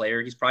great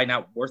player. He's probably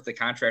not worth the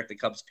contract the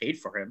Cubs paid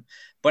for him,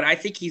 but I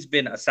think he's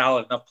been a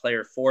solid enough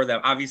player for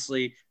them.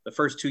 Obviously, the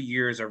first 2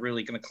 years are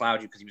really going to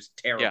cloud you because he was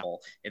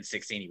terrible in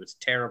 16. He was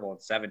terrible in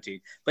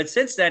 17. But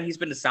since then, he's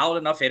been a solid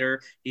enough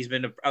hitter. He's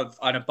been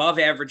an above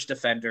average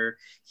defender.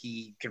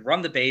 He can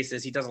run the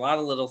bases. He does a lot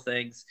of little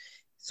things.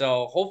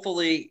 So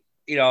hopefully,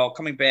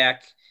 coming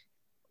back,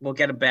 we'll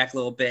get him back a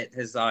little bit.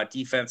 His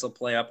defense will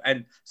play up.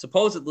 And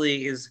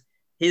supposedly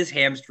his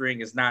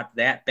hamstring is not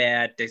that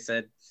bad. They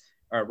said,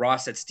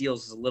 Ross said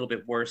Steele's is a little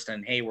bit worse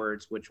than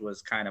Hayward's, which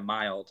was kind of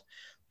mild.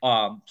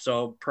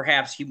 So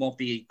perhaps he won't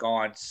be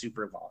gone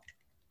super long.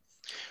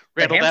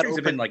 Randall, hamstrings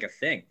have been like a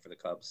thing for the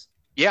Cubs.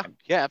 Yeah,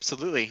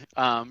 absolutely.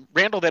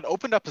 Randall, that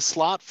opened up a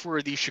slot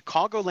for the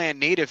Chicagoland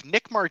native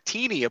Nick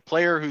Martini, a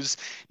player whose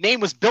name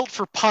was built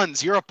for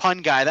puns. You're a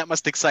pun guy. That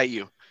must excite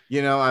you.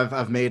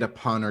 I've made a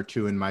pun or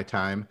two in my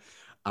time.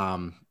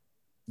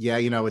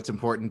 It's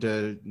important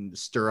to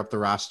stir up the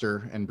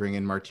roster and bring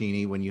in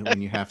Martini when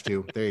you have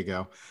to. There you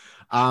go.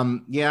 I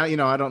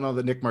don't know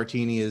that Nick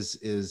Martini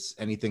is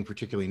anything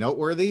particularly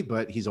noteworthy,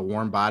 but he's a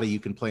warm body. You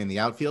can play in the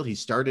outfield. He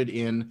started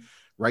in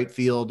right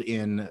field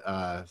in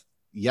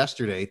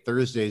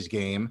Thursday's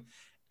game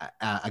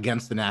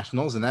against the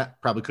Nationals, and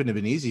that probably couldn't have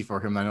been easy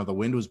for him. I know the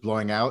wind was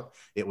blowing out.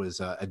 It was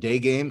a day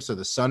game, so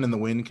the sun and the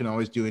wind can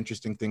always do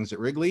interesting things at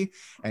Wrigley,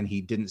 and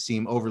he didn't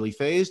seem overly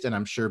phased, and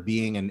I'm sure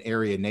being an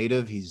area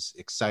native, he's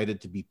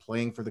excited to be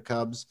playing for the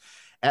Cubs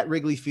at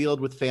Wrigley Field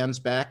with fans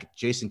back.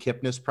 Jason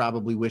Kipnis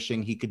probably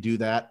wishing he could do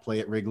that,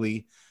 play at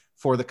Wrigley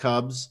for the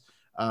Cubs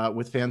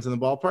with fans in the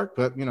ballpark,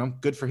 but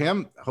good for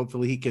him.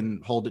 Hopefully he can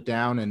hold it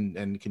down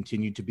and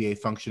continue to be a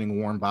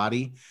functioning warm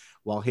body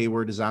while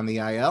Hayward is on the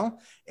IL,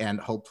 and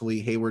hopefully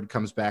Hayward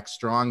comes back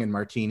strong and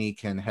Martini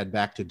can head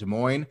back to Des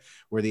Moines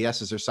where the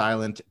S's are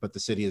silent, but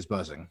the city is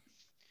buzzing.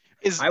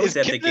 I was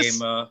at the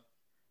game.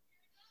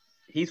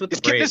 He's with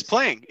the Braves. Kipnis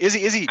playing? Is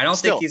he? I don't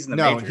think he's in the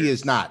majors. No, he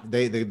is not.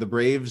 The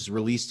Braves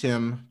released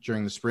him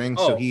during the spring,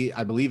 so he,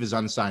 I believe, is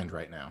unsigned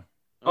right now.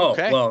 Oh,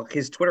 okay. Well,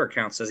 his Twitter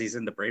account says he's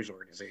in the Braves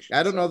organization.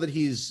 I don't know that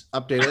he's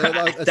updated.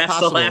 That's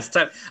possible. The last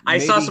time I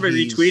saw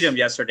somebody retweet him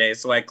yesterday,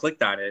 so I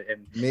clicked on it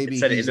and maybe it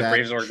said he's in the at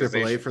Braves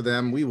organization. AAA for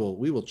them. We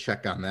will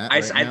check on that.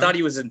 I thought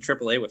he was in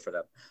AAA for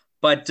them,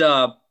 but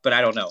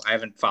I don't know. I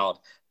haven't followed.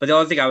 But the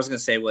only thing I was going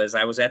to say was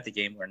I was at the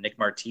game where Nick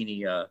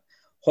Martini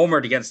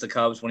homered against the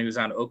Cubs when he was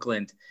on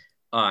Oakland.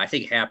 I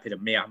think Happ hit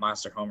a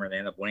monster homer and they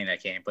ended up winning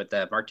that game. But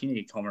the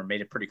Martini homer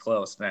made it pretty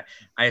close. And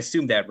I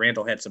assumed that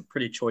Randall had some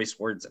pretty choice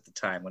words at the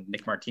time when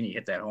Nick Martini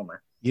hit that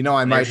homer.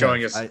 I might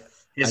showing have.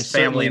 His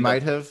family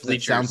might have.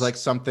 Bleachers. That sounds like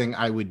something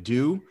I would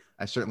do.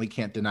 I certainly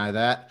can't deny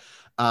that.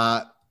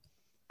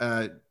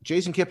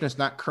 Jason Kipnis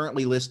not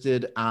currently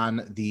listed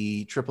on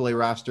the AAA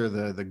roster,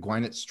 the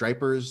Gwinnett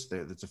Stripers.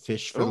 That's a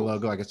fish for the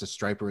logo. I guess a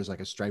striper is like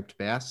a striped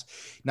bass.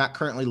 Not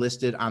currently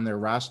listed on their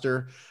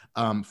roster.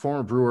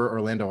 Former Brewer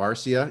Orlando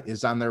Arcia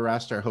is on their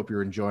roster. I hope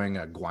you're enjoying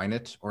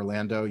Gwinnett,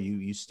 Orlando.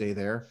 You stay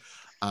there.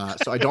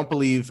 So I don't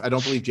believe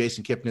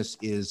Jason Kipnis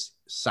is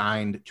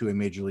signed to a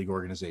major league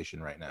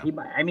organization right now.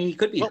 He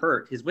could be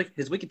hurt. His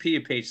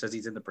Wikipedia page says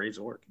he's in the Braves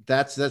org.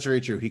 That's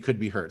very true. He could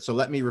be hurt. So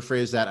let me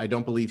rephrase that. I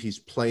don't believe he's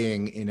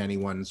playing in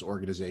anyone's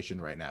organization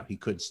right now. He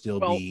could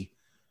still be.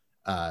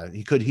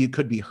 He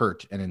could be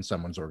hurt and in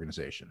someone's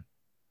organization.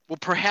 Well,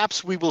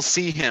 perhaps we will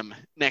see him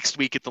next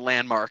week at the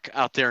Landmark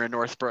out there in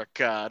Northbrook.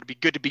 It'd be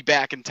good to be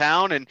back in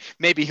town, and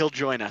maybe he'll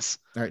join us.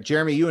 All right,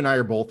 Jeremy, you and I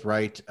are both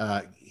right.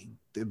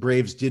 The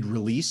Braves did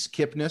release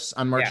Kipnis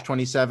on March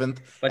 27th.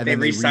 But they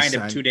re-signed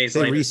him 2 days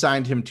later. They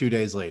re-signed him 2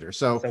 days later.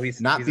 So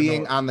he's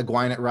being on the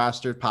Gwinnett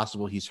roster,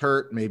 possible he's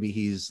hurt. Maybe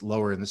he's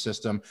lower in the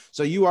system.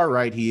 So you are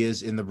right. He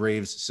is in the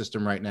Braves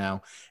system right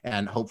now.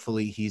 And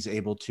hopefully he's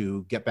able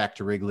to get back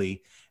to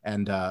Wrigley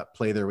and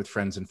play there with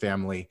friends and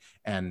family.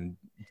 And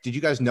did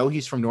you guys know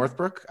he's from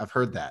Northbrook? I've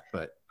heard that,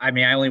 but I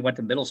only went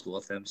to middle school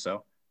with him,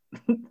 so.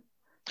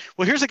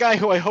 Well, here's a guy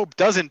who I hope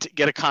doesn't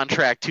get a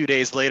contract 2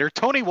 days later.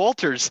 Tony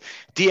Wolters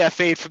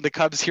DFA'd from the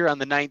Cubs here on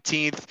the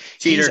 19th.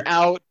 Cheater. He's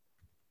out.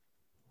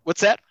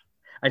 What's that?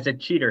 I said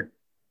cheater.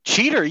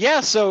 Cheater, yeah.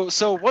 So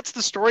what's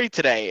the story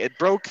today? It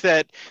broke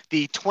that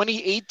the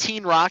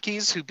 2018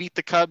 Rockies, who beat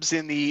the Cubs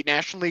in the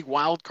National League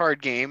wild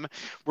card game,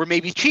 were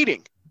maybe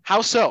cheating.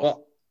 How so?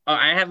 Well,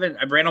 I haven't.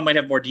 Randall might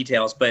have more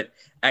details, but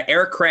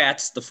Eric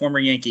Kratz, the former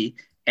Yankee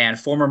and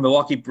former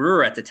Milwaukee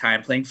Brewer at the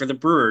time, playing for the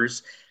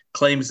Brewers,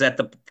 claims that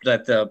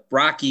the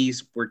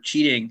Rockies were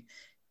cheating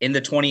in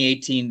the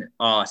 2018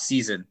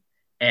 season,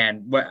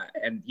 and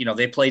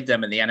they played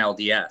them in the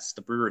NLDS.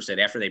 The Brewers did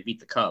after they beat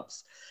the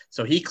Cubs.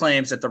 So he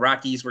claims that the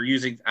Rockies were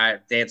using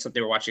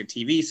they were watching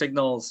TV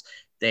signals.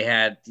 They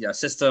had a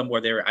system where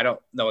they were, I don't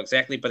know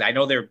exactly, but I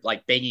know they're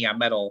like banging on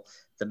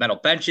the metal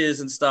benches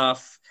and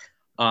stuff.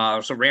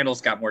 So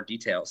Randall's got more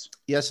details.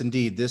 Yes,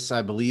 indeed. This,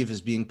 I believe, is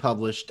being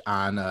published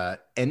on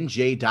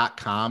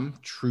NJ.com,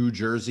 True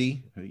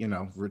Jersey,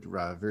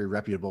 very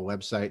reputable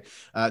website.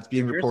 It's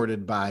being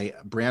reported by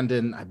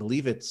Brandon, I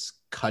believe it's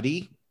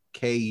Cuddy,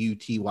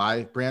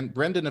 Kuty.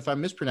 Brendan, if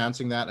I'm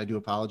mispronouncing that, I do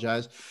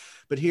apologize.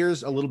 But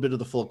here's a little bit of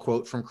the full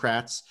quote from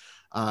Kratz.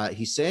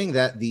 He's saying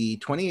that the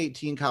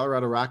 2018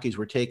 Colorado Rockies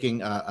were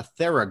taking a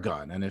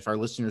Theragun. And if our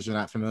listeners are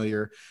not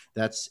familiar,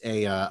 that's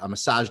a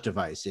massage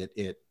device.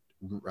 It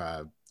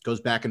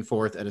goes back and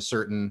forth at a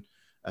certain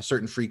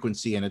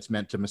frequency, and it's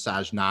meant to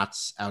massage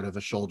knots out of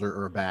a shoulder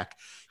or a back.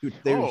 He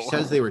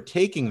says they were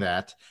taking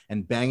that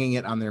and banging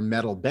it on their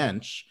metal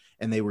bench,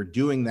 and they were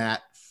doing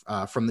that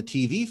from the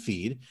TV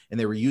feed, and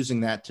they were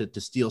using that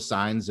to steal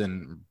signs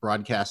and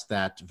broadcast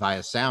that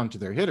via sound to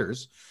their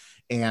hitters.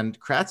 And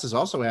Kratz is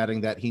also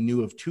adding that he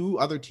knew of 2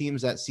 other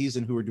teams that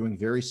season who were doing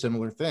very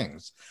similar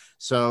things.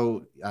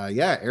 So,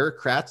 Erik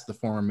Kratz, the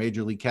former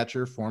Major League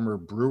catcher, former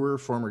Brewer,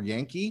 former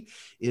Yankee,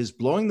 is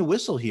blowing the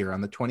whistle here on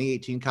the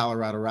 2018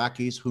 Colorado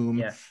Rockies,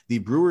 whom the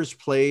Brewers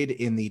played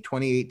in the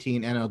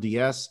 2018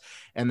 NLDS,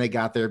 and they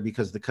got there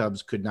because the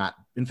Cubs could not.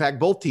 In fact,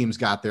 both teams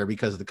got there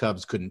because the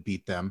Cubs couldn't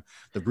beat them.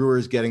 The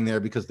Brewers getting there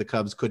because the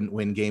Cubs couldn't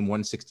win game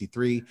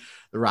 163.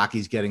 The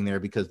Rockies getting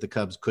there because the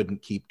Cubs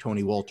couldn't keep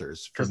Tony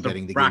Walters from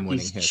getting the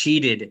game-winning hit.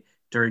 Cheated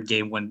during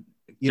game 1.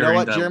 You know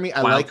what, Jeremy?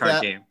 I like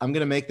that. Game. I'm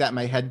going to make that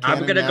my headcanon. I'm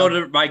going to go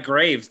to my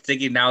grave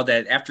thinking now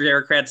that after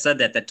Erik Kratz said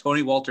that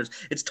Tony Walters,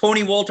 it's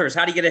Tony Walters.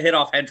 How do you get a hit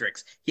off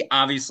Hendricks? He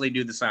obviously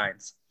knew the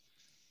signs.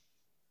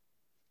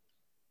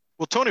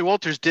 Well, Tony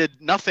Walters did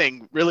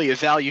nothing really of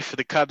value for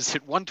the Cubs.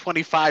 Hit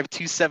 125,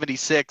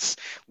 276,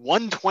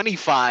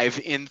 125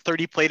 in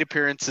 30 plate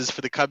appearances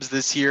for the Cubs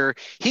this year.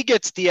 He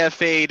gets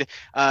DFA'd.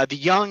 The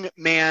young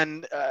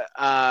man,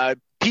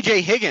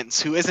 PJ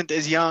Higgins, who isn't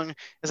as young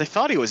as I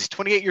thought he was. He's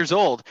 28 years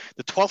old,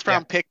 the 12th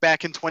round pick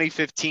back in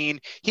 2015.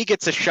 He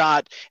gets a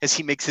shot as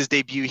he makes his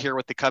debut here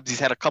with the Cubs. He's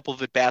had a couple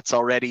of at-bats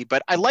already,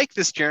 but I like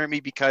this, Jeremy,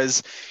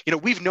 because,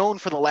 we've known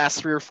for the last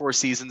 3 or 4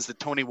 seasons that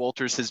Tony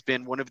Walters has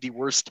been one of the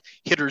worst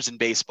hitters in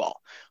baseball.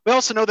 We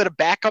also know that a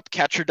backup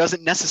catcher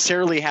doesn't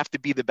necessarily have to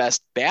be the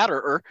best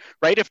batterer,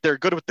 right? If they're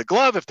good with the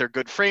glove, if they're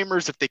good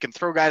framers, if they can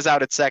throw guys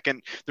out at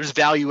second, there's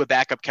value a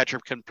backup catcher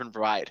can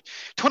provide.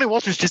 Tony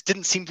Walters just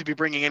didn't seem to be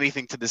bringing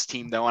anything to this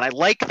team, though, and I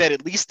like that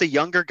at least a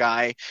younger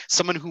guy,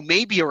 someone who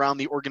may be around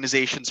the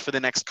organizations for the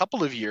next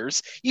couple of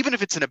years, even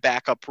if it's in a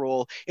backup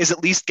role, is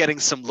at least getting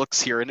some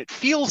looks here. And it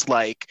feels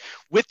like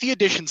with the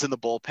additions in the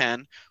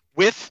bullpen,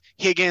 with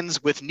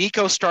Higgins, with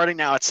Nico starting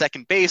now at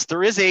second base,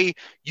 there is a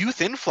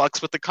youth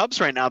influx with the Cubs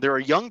right now. There are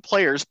young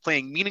players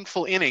playing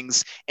meaningful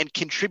innings and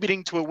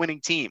contributing to a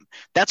winning team.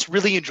 That's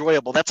really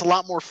enjoyable. That's a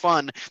lot more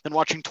fun than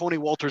watching Tony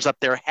Walters up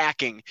there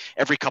hacking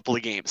every couple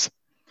of games.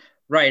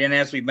 Right, and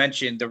as we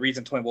mentioned, the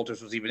reason Tony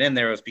Walters was even in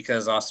there was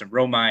because Austin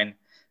Romine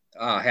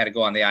had to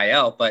go on the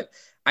IL. But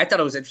I thought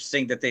it was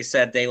interesting that they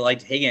said they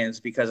liked Higgins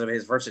because of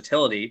his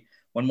versatility,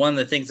 when one of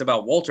the things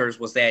about Walters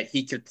was that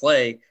he could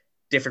play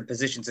different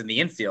positions in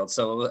the infield.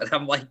 So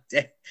I'm like,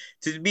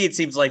 to me, it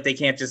seems like they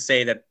can't just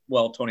say that,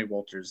 well, Tony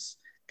Walters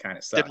kind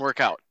of sucked. Didn't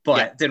work out.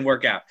 Didn't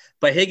work out.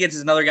 But Higgins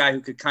is another guy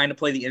who could kind of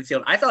play the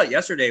infield. I thought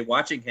yesterday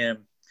watching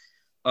him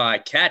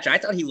catch, I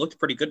thought he looked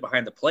pretty good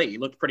behind the plate. He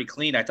looked pretty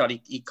clean. I thought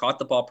he caught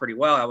the ball pretty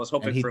well. I was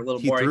hoping for a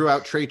little more. He threw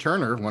out Trey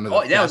Turner, one of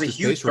the that was a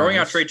huge throwing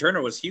out Trey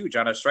Turner was huge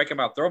on a strike him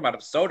out, throw him out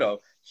of Soto.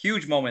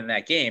 Huge moment in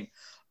that game.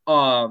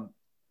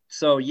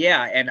 So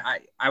yeah, and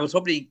I was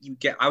hoping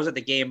I was at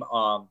the game,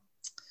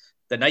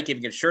 the night game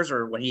against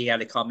Scherzer when he had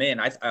to come in.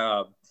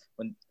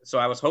 So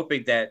I was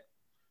hoping that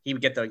he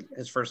would get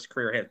his first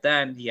career hit.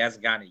 Then he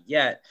hasn't gotten it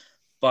yet.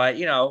 But,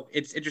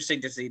 it's interesting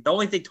to see. The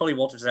only thing Tony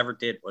Walters ever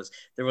did was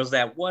there was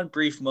that one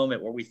brief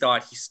moment where we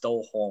thought he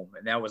stole home,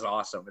 and that was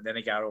awesome. And then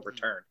it got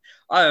overturned.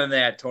 Other than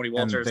that, Tony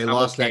Walters. And they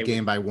lost that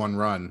game by 1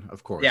 run,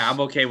 of course. Yeah, I'm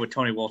okay with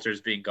Tony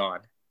Walters being gone.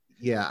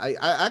 Yeah,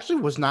 I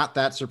actually was not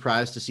that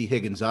surprised to see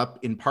Higgins up,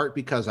 in part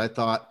because I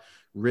thought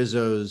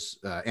Rizzo's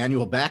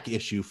annual back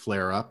issue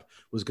flare-up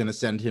was going to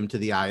send him to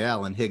the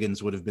IL, and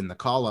Higgins would have been the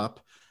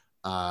call-up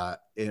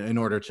in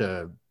order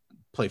to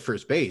play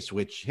first base,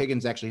 which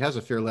Higgins actually has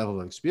a fair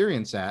level of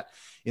experience at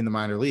in the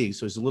minor leagues.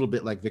 So he's a little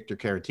bit like Victor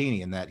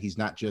Caratini in that he's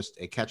not just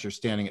a catcher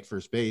standing at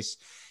first base.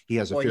 He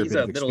has a fair bit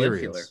of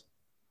experience.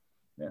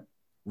 Yeah.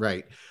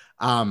 Right.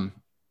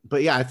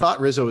 But yeah, I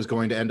thought Rizzo was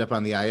going to end up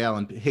on the IL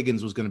and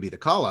Higgins was going to be the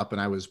call up. And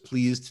I was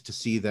pleased to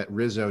see that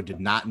Rizzo did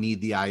not need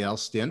the IL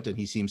stint and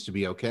he seems to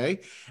be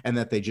okay. And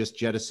that they just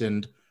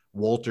jettisoned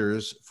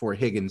Walters for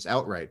Higgins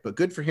outright, but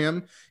good for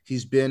him.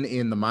 He's been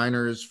in the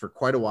minors for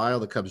quite a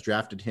while. The Cubs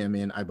drafted him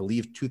in, I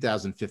believe,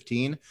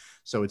 2015.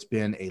 So it's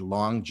been a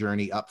long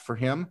journey up for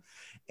him.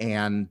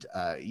 And,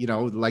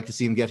 like to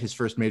see him get his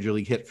first major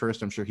league hit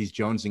first. I'm sure he's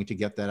jonesing to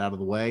get that out of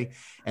the way,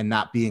 and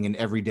not being an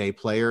everyday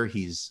player.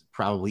 He's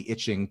probably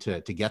itching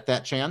to get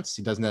that chance.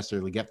 He doesn't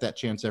necessarily get that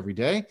chance every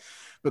day,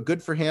 but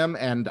good for him.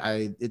 And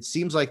it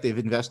seems like they've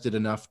invested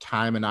enough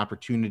time and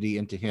opportunity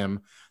into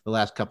him the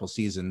last couple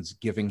seasons,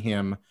 giving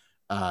him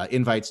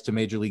invites to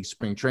major league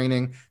spring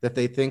training, that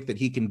they think that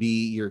he can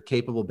be your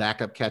capable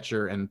backup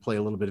catcher and play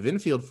a little bit of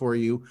infield for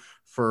you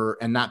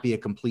and not be a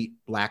complete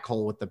black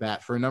hole with the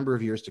bat for a number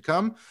of years to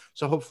come.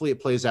 So hopefully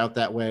it plays out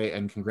that way.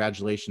 And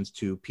congratulations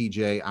to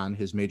PJ on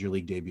his major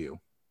league debut.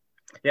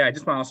 Yeah. I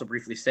just want to also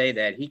briefly say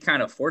that he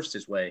kind of forced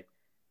his way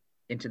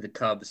into the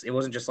Cubs. It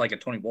wasn't just like a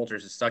Tony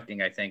Wolters is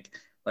sucking, I think,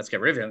 let's get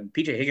rid of him.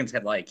 PJ Higgins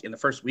had like in the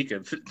first week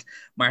of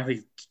minor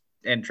league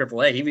and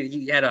AAA,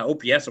 he had an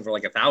OPS over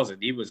like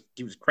 1,000. He was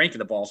cranking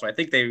the ball. So I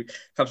think they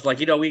Cubs like,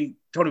 Tony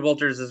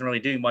Wolters isn't really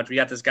doing much. We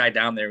got this guy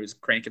down there who's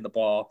cranking the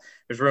ball.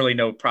 There's really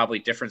no probably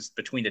difference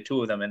between the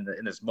two of them in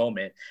this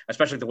moment,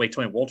 especially the way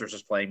Tony Wolters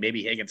is playing.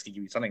 Maybe Higgins could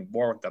give you something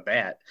more with the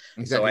bat.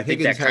 Exactly. So I think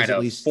Higgins that kind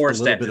of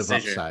forced that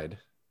decision. Upside.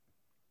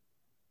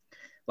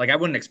 Like I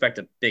wouldn't expect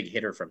a big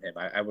hitter from him.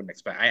 I wouldn't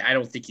expect. I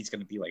don't think he's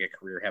going to be like a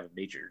career have a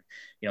major.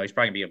 He's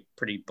probably going to be a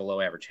pretty below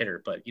average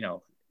hitter. But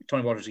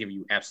Tony Wolters giving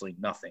you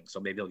absolutely nothing, so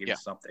maybe he'll give you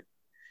something.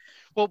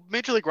 Well,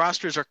 Major League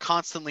rosters are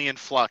constantly in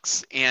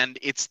flux, and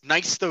it's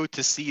nice, though,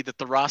 to see that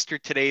the roster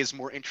today is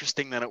more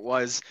interesting than it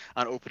was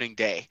on opening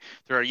day.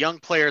 There are young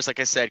players, like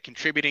I said,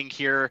 contributing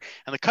here,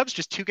 and the Cubs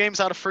just 2 games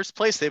out of first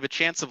place. They have a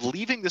chance of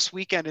leaving this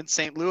weekend in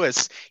St.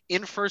 Louis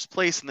in first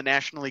place in the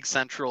National League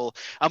Central.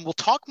 We'll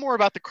talk more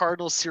about the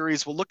Cardinals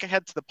series. We'll look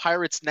ahead to the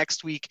Pirates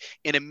next week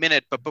in a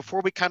minute, but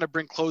before we kind of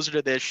bring closer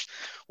to this,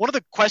 one of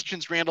the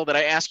questions, Randall, that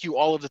I ask you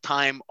all of the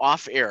time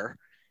off air,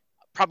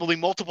 probably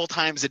multiple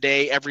times a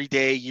day, every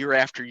day, year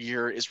after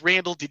year, is,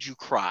 Randall, did you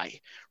cry?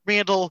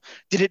 Randall,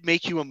 did it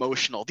make you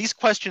emotional? These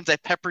questions I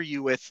pepper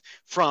you with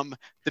from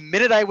the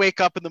minute I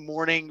wake up in the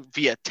morning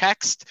via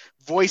text,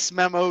 voice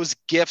memos,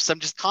 gifts. I'm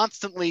just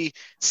constantly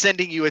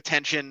sending you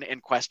attention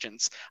and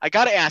questions. I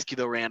got to ask you,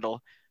 though,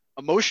 Randall,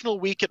 emotional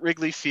week at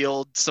Wrigley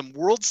Field, some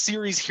World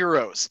Series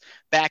heroes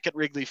back at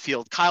Wrigley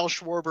Field. Kyle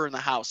Schwarber in the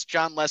house,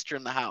 Jon Lester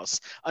in the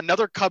house,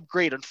 another Cub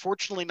great,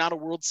 unfortunately not a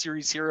World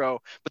Series hero,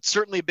 but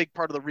certainly a big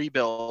part of the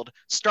rebuild.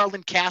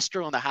 Starlin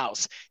Castro in the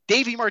house,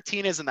 Davey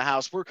Martinez in the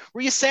house. Were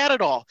you sad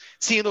at all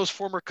seeing those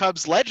former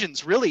Cubs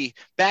legends really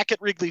back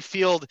at Wrigley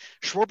Field?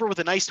 Schwarber with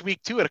a nice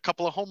week too, at a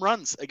couple of home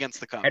runs against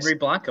the Cubs. Henry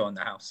Blanco in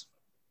the house.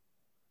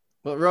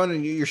 Well,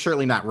 Ronan, you're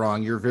certainly not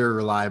wrong. You're very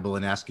reliable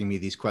in asking me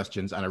these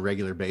questions on a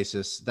regular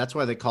basis. That's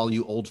why they call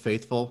you Old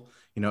Faithful.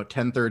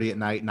 10:30 at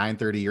night,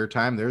 9:30 your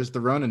time. There's the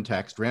Ronan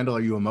text. Randall,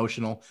 are you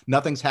emotional?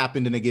 Nothing's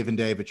happened in a given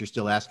day, but you're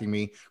still asking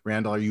me,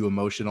 Randall, are you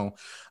emotional?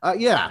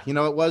 Yeah,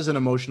 it was an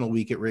emotional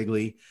week at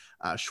Wrigley.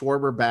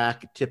 Schwarber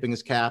back, tipping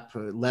his cap.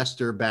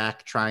 Lester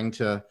back, trying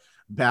to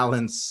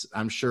balance,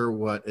 I'm sure,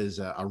 what is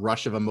a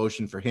rush of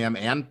emotion for him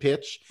and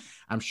pitch.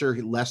 I'm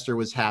sure Lester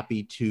was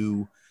happy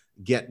to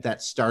get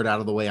that start out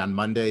of the way on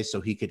Monday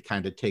so he could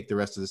kind of take the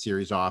rest of the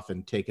series off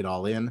and take it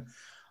all in.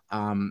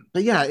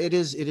 But yeah, it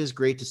is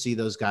great to see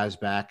those guys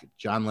back.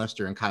 Jon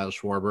Lester and Kyle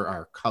Schwarber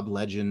are Cub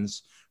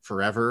legends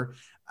forever.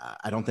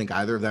 I don't think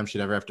either of them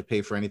should ever have to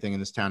pay for anything in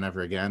this town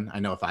ever again.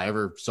 I know if I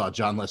ever saw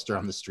Jon Lester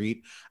on the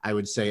street, I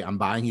would say, I'm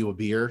buying you a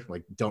beer.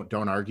 Like, don't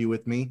argue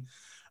with me.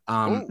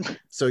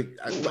 So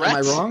am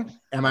I wrong?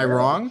 Am I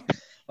wrong?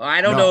 Well,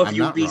 I don't know if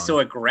you'd be so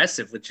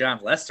aggressive with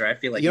Jon Lester. I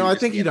feel like I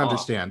think he'd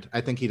understand. I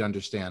think he'd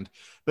understand.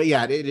 But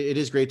yeah, it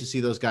is great to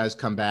see those guys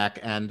come back.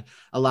 And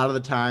a lot of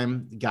the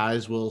time,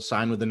 guys will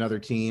sign with another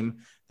team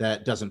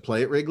that doesn't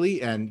play at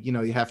Wrigley, and you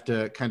have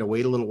to kind of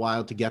wait a little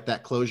while to get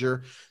that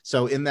closure.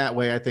 So in that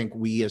way, I think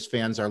we as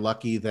fans are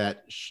lucky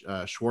that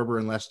Schwarber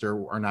and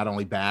Lester are not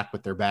only back,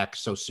 but they're back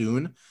so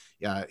soon.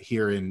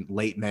 Here in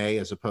late May,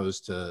 as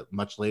opposed to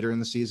much later in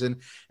the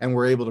season, and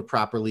we're able to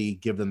properly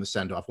give them the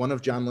send-off. One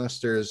of Jon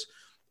Lester's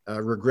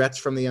regrets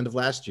from the end of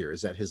last year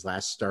is that his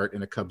last start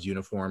in a Cubs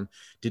uniform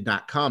did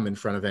not come in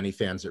front of any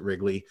fans at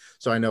Wrigley.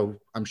 So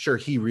I'm sure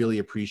he really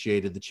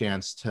appreciated the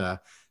chance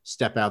to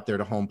step out there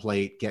to home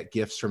plate, get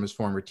gifts from his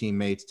former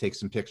teammates, take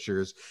some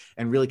pictures,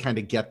 and really kind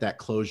of get that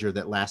closure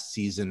that last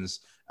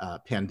season's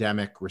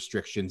pandemic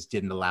restrictions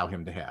didn't allow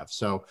him to have.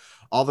 So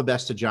all the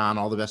best to Jon,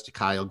 all the best to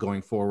Kyle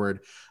going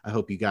forward. I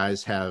hope you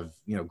guys have,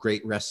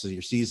 great rests of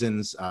your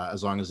seasons,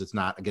 as long as it's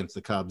not against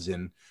the Cubs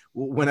and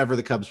whenever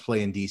the Cubs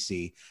play in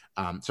DC.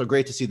 So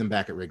great to see them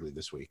back at Wrigley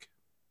this week.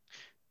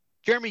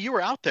 Jeremy, you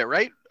were out there,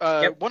 right?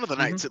 Yep. One of the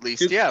nights at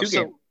least.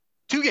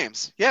 Two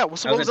games. Yeah. Well,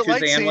 so what was it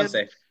like seeing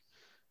Wednesday.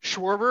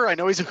 Schwarber? I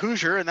know he's a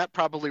Hoosier, and that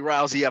probably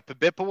riles you up a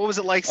bit, but what was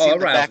it like seeing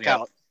them back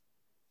out?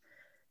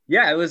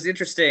 Yeah, it was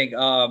interesting.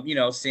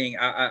 Seeing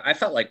I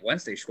felt like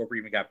Wednesday Schwarber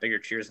even got bigger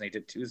cheers than he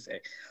did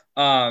Tuesday.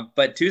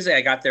 But Tuesday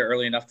I got there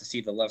early enough to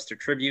see the Lester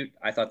tribute.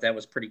 I thought that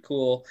was pretty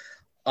cool.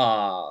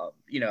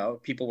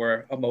 People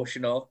were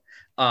emotional.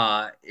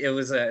 It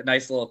was a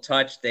nice little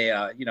touch. They,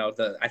 I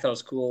thought it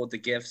was cool with the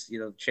gifts,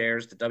 the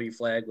chairs, the W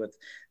flag with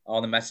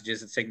all the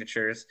messages and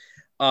signatures.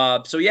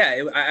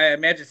 I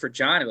imagine for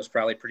Jon, it was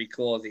probably pretty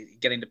cool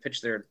getting to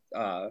pitch their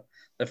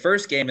the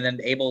first game and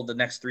then able the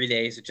next 3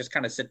 days to just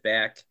kind of sit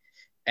back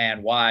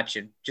and watch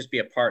and just be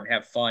a part and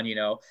have fun.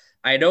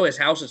 I know his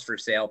house is for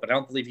sale, but I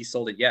don't believe he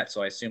sold it yet.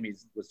 So I assume he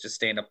was just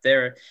staying up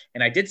there.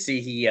 And I did see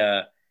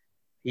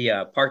he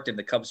parked in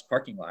the Cubs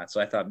parking lot.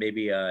 So I thought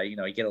maybe, he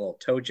get a little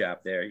toe job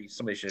there.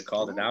 Somebody should have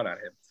called it out on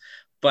him.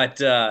 But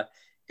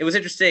it was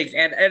interesting.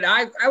 And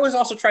I was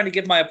also trying to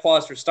give my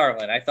applause for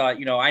Starlin. I thought,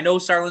 I know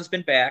Starlin's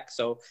been back,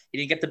 so he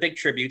didn't get the big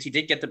tribute. He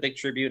did get the big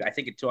tribute, I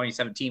think, in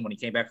 2017 when he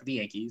came back with the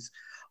Yankees.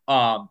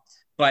 But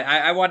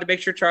I wanted to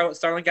make sure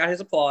Starlin got his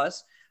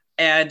applause.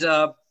 And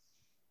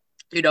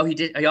He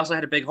did. He also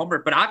had a big homer,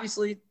 but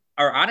honestly,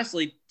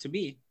 to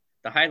me,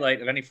 the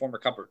highlight of any former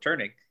Cub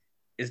returning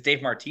is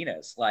Dave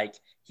Martinez. Like,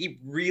 he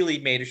really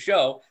made a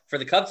show for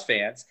the Cubs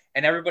fans,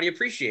 and everybody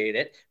appreciated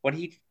it when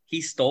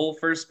he stole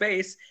first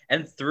base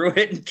and threw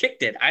it and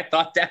kicked it. I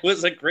thought that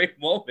was a great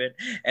moment.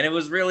 And it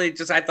was really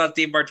just, I thought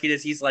Dave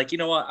Martinez, he's like, you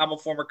know what? I'm a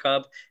former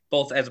Cub,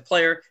 both as a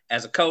player,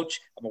 as a coach.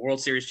 I'm a World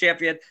Series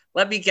champion.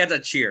 Let me get a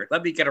cheer.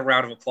 Let me get a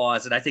round of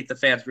applause. And I think the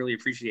fans really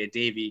appreciate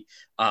Davey,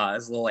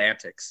 his little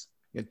antics.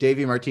 Yeah,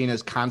 Davey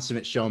Martinez,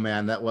 consummate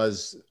showman. That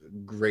was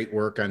great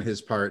work on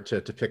his part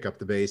to pick up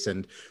the base.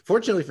 And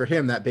fortunately for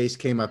him, that base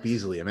came up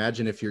easily.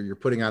 Imagine if you're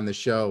putting on the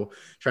show,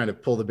 trying to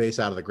pull the base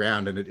out of the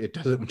ground, and it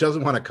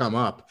doesn't want to come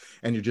up,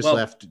 and you're just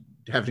left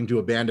having to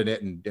abandon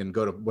it and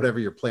go to whatever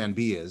your plan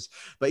B is.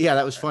 But yeah,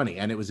 that was funny.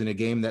 And it was in a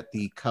game that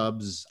the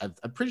Cubs,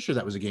 I'm pretty sure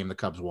that was a game the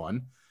Cubs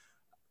won.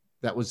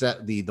 That was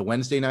at the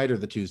Wednesday night or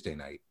the Tuesday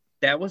night?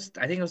 I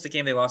think it was the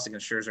game they lost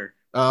against Scherzer.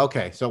 Oh,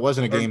 okay. So it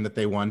wasn't a game that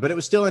they won, but it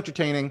was still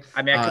entertaining.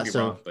 I mean, I could be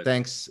wrong. But...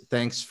 Thanks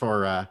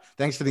for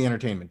the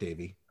entertainment,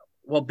 Davey.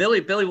 Well,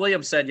 Billy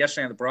Williams said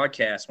yesterday on the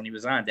broadcast when he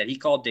was on that he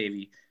called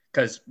Davey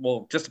because,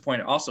 well, just to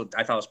point out, also,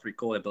 I thought it was pretty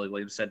cool that Billy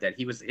Williams said that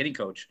he was the hitting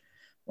coach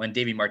when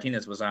Davey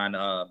Martinez was on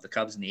the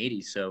Cubs in the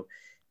 80s. So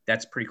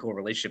that's a pretty cool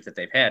relationship that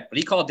they've had. But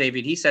he called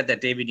Davey. He said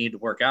that Davey needed to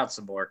work out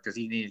some more because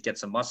he needed to get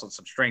some muscle and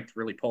some strength to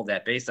really pull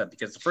that base up,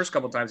 because the first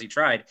couple of times he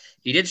tried,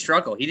 he did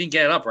struggle. He didn't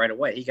get it up right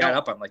away. He got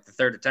up on like the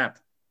third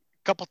attempt.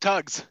 Couple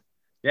tugs.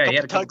 Yeah, he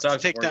had a couple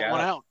tugs to take that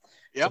one out.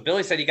 Yep. So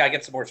Billy said you got to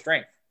get some more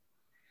strength.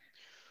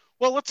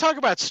 Well, let's talk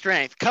about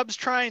strength. Cubs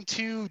trying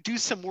to do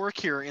some work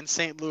here in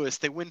St. Louis.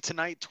 They win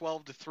tonight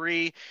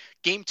 12-3.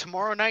 Game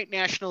tomorrow night,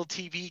 national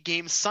TV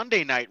game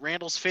Sunday night.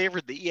 Randall's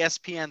favorite, the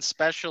ESPN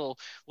special.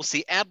 We'll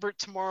see Adbert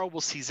tomorrow. We'll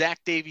see Zach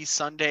Davies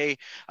Sunday.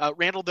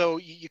 Randall, though,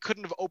 you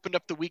couldn't have opened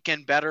up the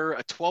weekend better.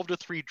 A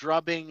 12-3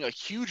 drubbing, a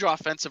huge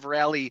offensive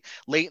rally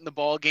late in the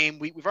ball game.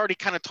 We've already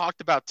kind of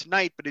talked about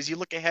tonight, but as you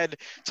look ahead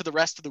to the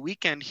rest of the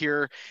weekend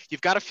here,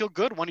 you've got to feel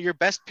good. One of your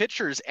best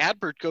pitchers,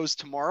 Adbert, goes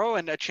tomorrow,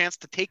 and a chance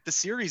to take the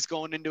series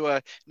going into a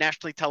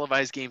nationally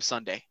televised game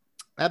Sunday.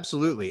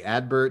 Absolutely.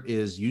 Adbert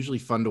is usually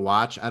fun to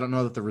watch. I don't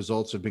know that the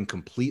results have been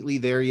completely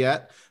there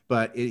yet,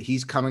 but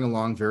he's coming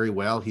along very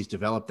well. He's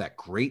developed that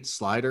great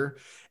slider.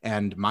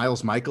 And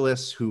Miles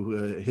Michaelis, who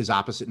his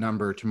opposite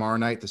number tomorrow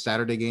night, the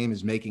Saturday game,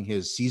 is making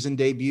his season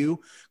debut,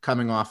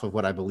 coming off of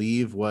what I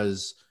believe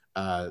was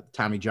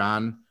Tommy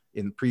John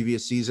in the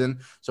previous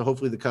season. So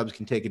hopefully the Cubs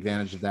can take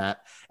advantage of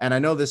that. And I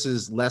know this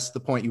is less the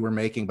point you were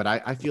making, but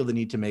I feel the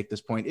need to make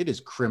this point. It is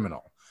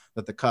criminal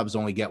that the Cubs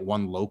only get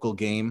one local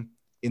game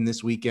in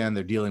this weekend.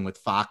 They're dealing with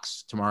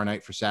Fox tomorrow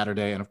night for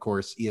Saturday, and of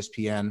course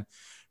ESPN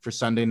for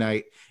Sunday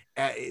night.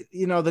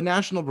 The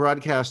national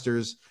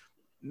broadcasters,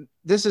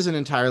 this isn't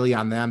entirely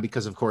on them,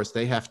 because of course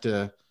they have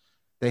to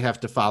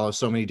follow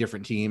so many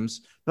different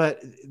teams,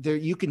 but there,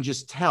 you can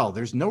just tell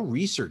there's no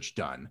research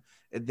done.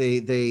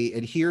 They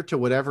adhere to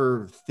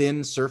whatever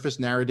thin surface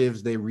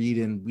narratives they read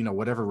in,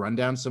 whatever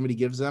rundown somebody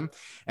gives them.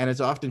 And it's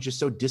often just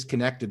so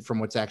disconnected from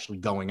what's actually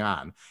going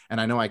on. And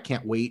I know I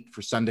can't wait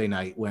for Sunday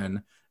night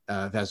when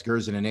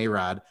Vasgersian and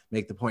A-Rod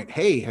make the point,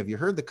 hey, have you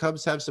heard the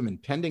Cubs have some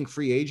impending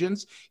free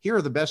agents? Here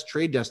are the best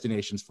trade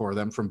destinations for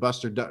them from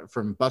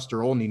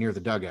Buster Olney near the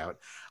dugout.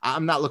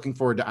 I'm not looking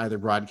forward to either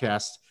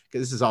broadcast,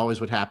 because this is always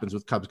what happens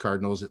with Cubs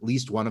Cardinals. At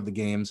least one of the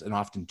games, and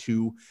often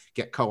two,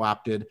 get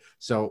co-opted.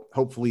 So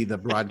hopefully the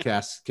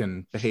broadcasts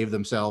can behave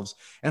themselves,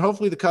 and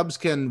hopefully the Cubs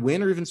can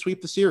win or even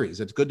sweep the series.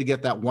 It's good to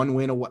get that one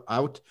win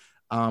out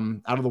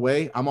of the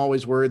way. I'm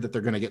always worried that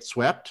they're going to get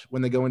swept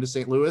when they go into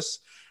St. Louis.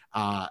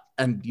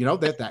 And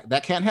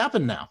that can't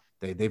happen now.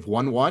 They've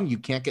won one. You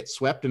can't get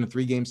swept in a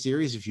 3-game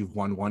series if you've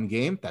won one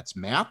game. That's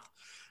math.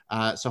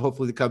 So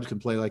hopefully the Cubs can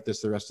play like this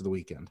the rest of the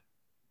weekend.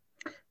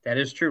 That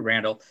is true,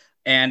 Randall.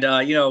 And,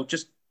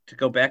 just to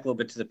go back a little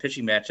bit to the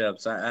pitching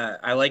matchups,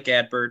 I like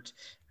Adbert.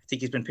 I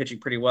think he's been pitching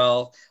pretty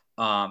well.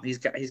 He's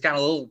gotten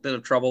a little bit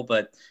of trouble,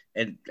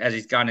 as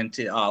he's gone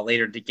into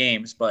later into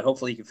games, but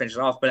hopefully he can finish it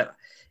off. But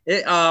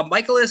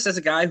Michaelis is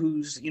a guy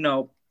who's,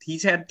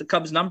 he's had the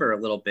Cubs number a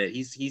little bit.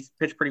 He's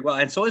pitched pretty well.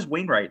 And so is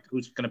Wainwright,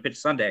 who's going to pitch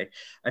Sunday.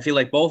 I feel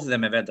like both of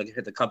them have had to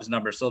hit the Cubs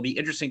number. So it'll be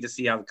interesting to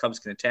see how the Cubs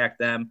can attack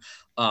them.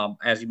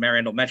 As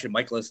Randall mentioned,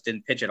 Michaelis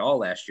didn't pitch at all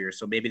last year,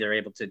 so maybe they're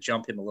able to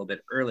jump him a little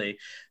bit early.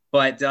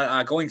 But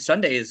going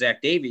Sunday is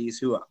Zach Davies,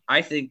 who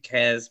I think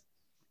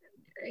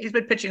he's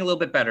been pitching a little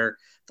bit better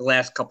the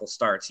last couple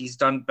starts. He's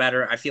done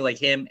better. I feel like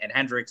him and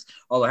Hendricks,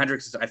 although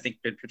Hendricks has, I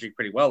think, been pitching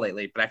pretty well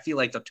lately, but I feel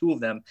like the two of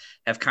them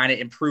have kind of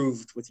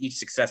improved with each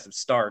successive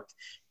start.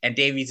 And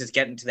Davies is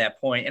getting to that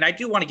point. And I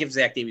do want to give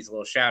Zach Davies a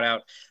little shout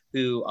out,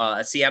 who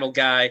a Seattle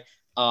guy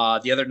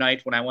the other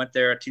night when I went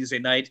there Tuesday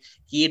night,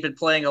 he had been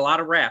playing a lot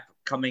of rap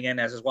coming in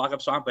as his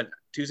walk-up song, but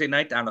Tuesday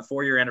night on the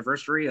 4-year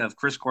anniversary of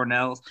Chris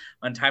Cornell's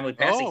untimely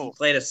passing,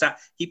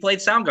 he played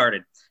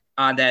Soundgarden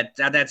on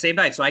that same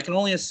night. So I can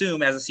only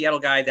assume, as a Seattle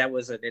guy, that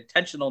was an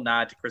intentional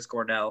nod to Chris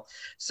Cornell.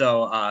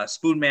 So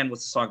Spoon Man was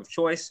the song of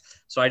choice.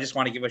 So I just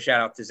want to give a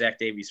shout out to Zach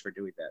Davies for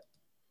doing that.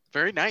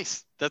 Very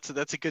nice. That's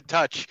a good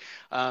touch.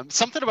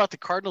 Something about the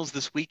Cardinals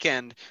this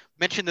weekend.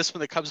 Mentioned this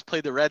when the Cubs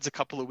played the Reds a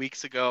couple of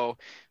weeks ago.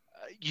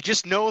 You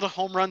just know the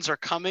home runs are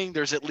coming.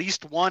 There's at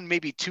least one,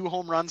 maybe two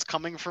home runs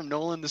coming from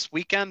Nolan this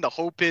weekend. The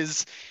hope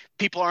is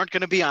people aren't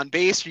going to be on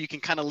base, or you can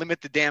kind of limit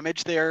the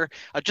damage there,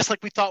 just like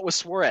we thought with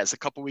Suarez a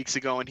couple weeks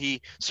ago, and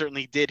he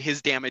certainly did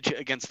his damage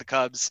against the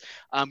Cubs.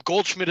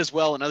 Goldschmidt as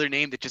well, another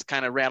name that just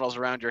kind of rattles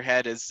around your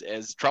head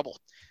as trouble.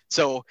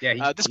 So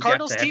yeah, this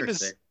Cardinals team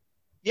is.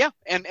 Yeah,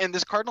 and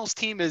this Cardinals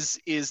team is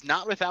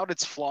not without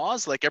its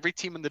flaws. Like every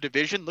team in the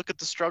division, look at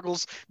the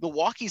struggles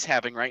Milwaukee's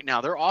having right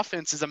now. Their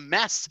offense is a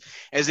mess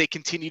as they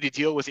continue to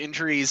deal with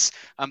injuries.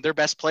 Their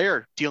best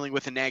player dealing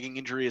with a nagging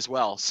injury as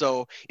well.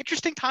 So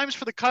interesting times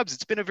for the Cubs.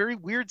 It's been a very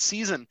weird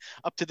season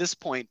up to this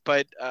point,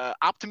 but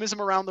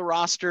optimism around the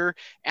roster.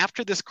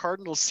 After this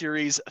Cardinals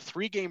series, a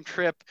 3-game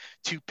trip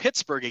to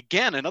Pittsburgh.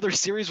 Again, another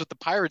series with the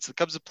Pirates. The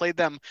Cubs have played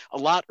them a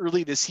lot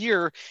early this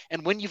year.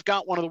 And when you've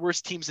got one of the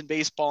worst teams in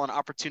baseball, an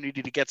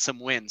opportunity to get some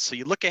wins. So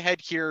you look ahead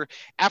here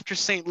after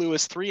St.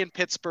 Louis, 3 in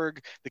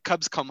Pittsburgh. The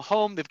Cubs come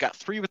home. They've got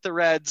 3 with the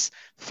Reds,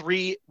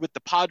 3 with the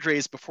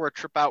Padres before a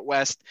trip out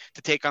west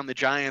to take on the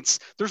Giants.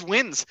 There's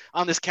wins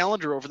on this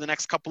calendar over the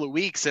next couple of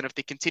weeks. And if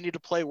they continue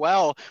to play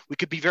well, we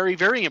could be very,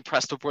 very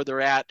impressed with where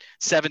they're at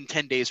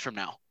 7-10 days from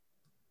now.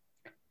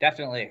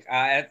 Definitely.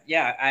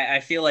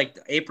 I feel like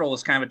April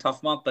was kind of a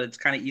tough month, but it's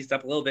kind of eased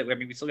up a little bit. I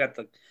mean, we still got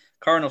the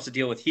Cardinals to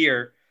deal with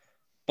here.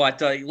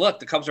 But look,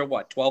 the Cubs are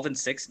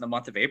 12-6 in the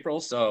month of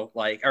April. So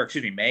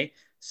May.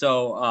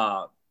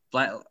 So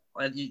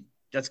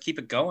let's keep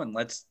it going.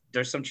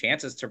 There's some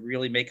chances to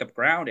really make up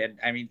ground. And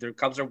I mean, the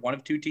Cubs are one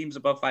of 2 teams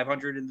above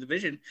 500 in the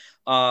division.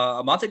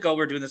 A month ago,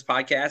 we're doing this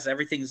podcast.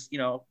 Everything's,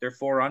 they're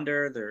 4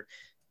 under.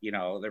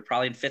 They're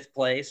probably in 5th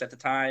place at the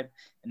time.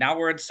 And now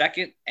we're in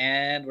 2nd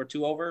and we're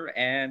 2 over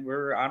and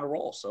we're on a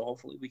roll. So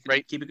hopefully we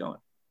can keep it going.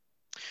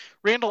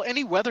 Randall,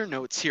 any weather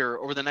notes here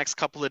over the next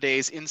couple of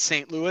days in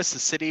St. Louis, a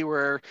city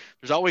where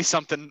there's always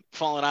something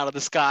falling out of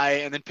the sky,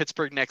 and then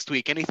Pittsburgh next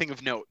week? Anything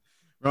of note?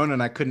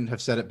 Ronan, I couldn't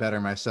have said it better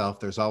myself.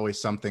 There's always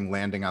something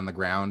landing on the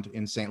ground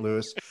in St.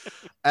 Louis,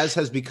 as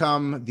has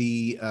become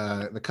the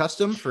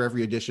custom for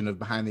every edition of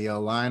Behind the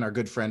Yellow Line. Our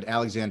good friend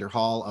Alexander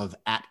Hall of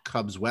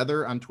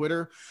 @CubsWeather on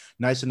Twitter,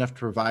 nice enough to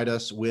provide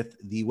us with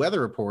the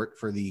weather report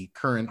for the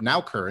current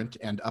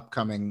and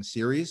upcoming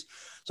series.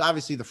 So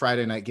obviously the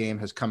Friday night game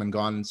has come and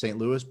gone in St.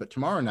 Louis, but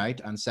tomorrow night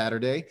on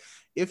Saturday,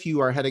 if you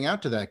are heading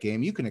out to that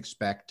game, you can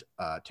expect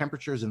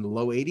temperatures in the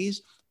low 80s.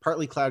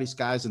 Partly cloudy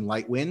skies and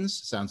light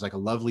winds. Sounds like a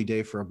lovely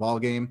day for a ball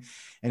game.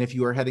 And if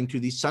you are heading to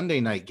the Sunday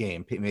night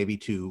game, maybe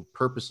to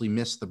purposely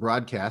miss the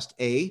broadcast,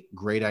 A,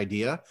 great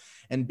idea.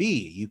 And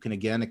B, you can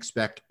again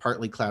expect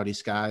partly cloudy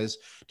skies.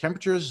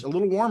 Temperatures a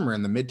little warmer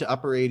in the mid to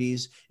upper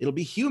 80s. It'll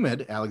be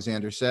humid,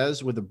 Alexander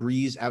says, with a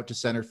breeze out to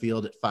center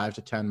field at 5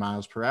 to 10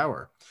 miles per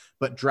hour.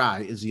 But dry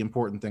is the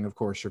important thing, of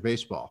course, for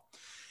baseball.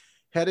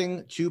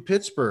 Heading to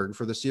Pittsburgh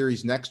for the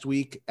series next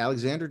week,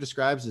 Alexander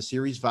describes the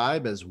series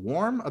vibe as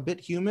warm, a bit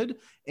humid,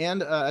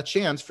 and a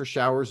chance for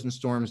showers and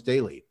storms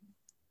daily.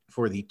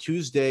 For the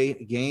Tuesday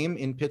game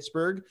in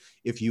Pittsburgh,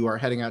 if you are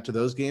heading out to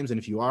those games, and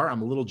if you are,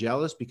 I'm a little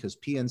jealous because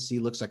PNC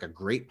looks like a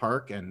great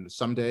park, and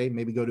someday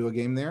maybe go to a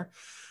game there.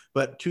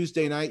 But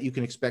Tuesday night, you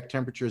can expect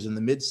temperatures in the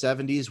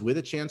mid-70s with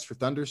a chance for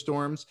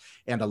thunderstorms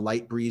and a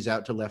light breeze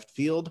out to left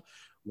field.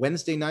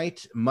 Wednesday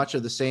night, much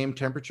of the same,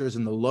 temperatures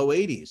in the low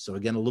 80s. So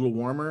again, a little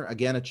warmer,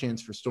 again, a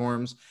chance for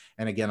storms,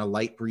 and again, a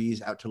light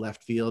breeze out to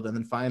left field. And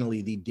then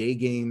finally, the day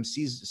game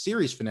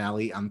series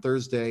finale on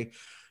Thursday.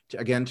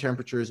 Again,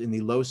 temperatures in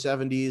the low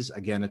 70s,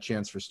 again, a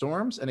chance for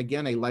storms, and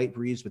again, a light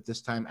breeze, but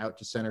this time out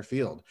to center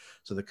field.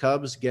 So the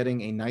Cubs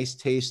getting a nice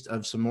taste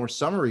of some more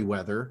summery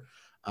weather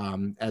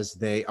as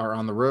they are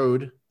on the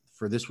road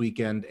for this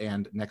weekend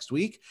and next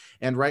week.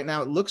 And right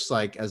now it looks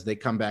like as they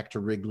come back to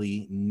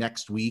Wrigley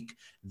next week,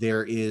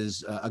 there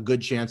is a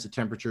good chance that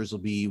temperatures will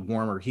be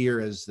warmer here.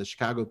 As the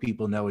Chicago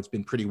people know, it's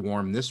been pretty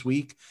warm this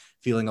week,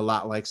 feeling a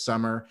lot like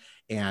summer.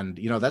 And,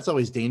 that's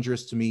always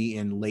dangerous to me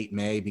in late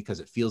May because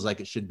it feels like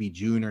it should be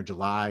June or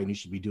July and you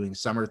should be doing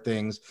summer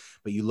things.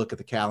 But you look at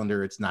the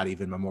calendar, it's not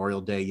even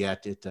Memorial Day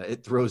yet.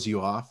 It throws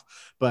you off.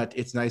 But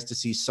it's nice to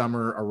see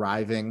summer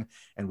arriving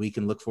and we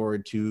can look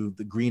forward to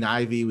the green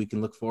ivy. We can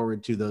look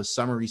forward to those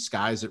summery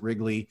skies at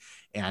Wrigley.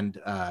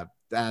 And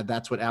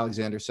that's what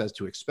Alexander says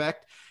to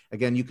expect.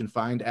 Again, you can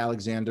find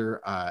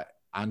Alexander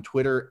on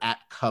Twitter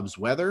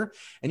 @CubsWeather.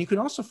 And you can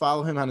also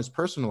follow him on his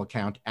personal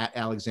account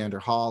 @Alexander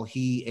Hall.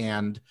 He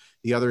and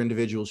the other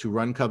individuals who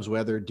run Cubs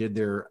Weather did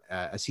their,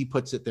 as he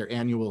puts it, their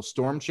annual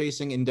storm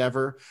chasing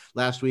endeavor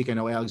last week. I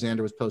know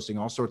Alexander was posting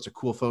all sorts of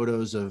cool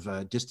photos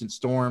of distant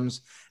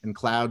storms and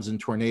clouds and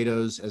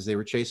tornadoes as they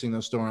were chasing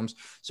those storms.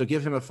 So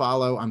give him a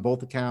follow on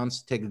both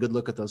accounts. Take a good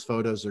look at those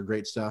photos. They're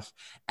great stuff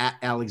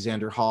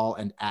 @Alexander Hall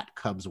and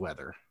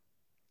 @CubsWeather.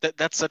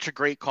 That's such a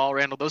great call,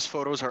 Randall. Those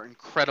photos are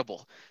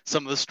incredible.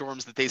 Some of the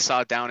storms that they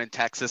saw down in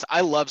Texas.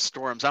 I love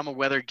storms. I'm a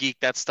weather geek.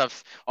 That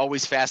stuff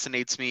always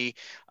fascinates me.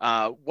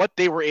 What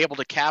they were able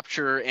to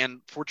capture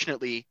and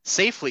fortunately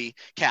safely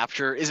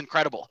capture is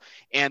incredible.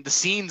 And the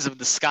scenes of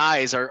the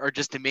skies are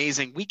just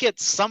amazing. We get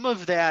some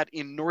of that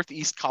in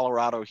Northeast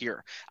Colorado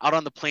here. Out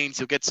on the plains,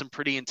 you'll get some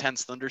pretty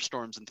intense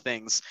thunderstorms and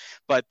things.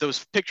 But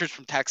those pictures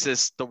from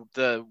Texas,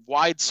 the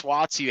wide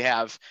swaths you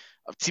have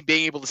of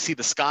being able to see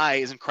the sky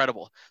is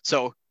incredible.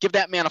 So give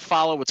that man a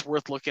follow. It's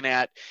worth looking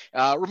at.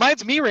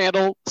 Reminds me,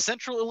 Randall,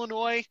 Central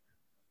Illinois,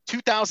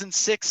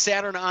 2006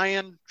 Saturn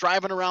Ion,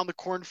 driving around the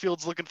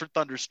cornfields looking for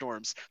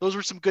thunderstorms. Those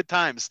were some good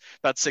times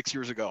about 6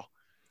 years ago.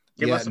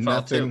 Yeah,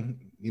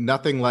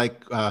 nothing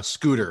like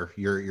Scooter,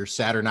 your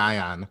Saturn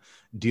Ion,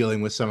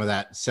 dealing with some of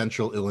that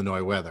Central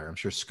Illinois weather. I'm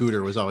sure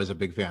Scooter was always a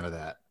big fan of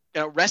that.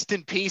 Rest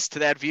in peace to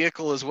that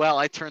vehicle as well.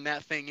 I turned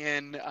that thing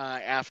in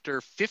after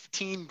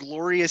 15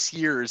 glorious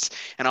years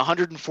and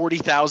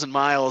 140,000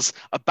 miles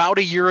about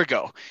a year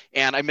ago.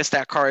 And I miss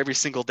that car every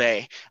single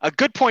day. A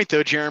good point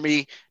though,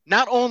 Jeremy,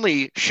 not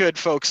only should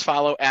folks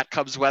follow at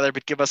Cubs Weather,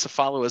 but give us a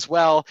follow as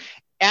well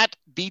at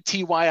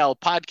BTYL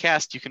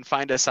Podcast. You can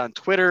find us on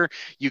Twitter.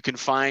 You can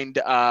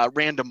find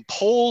random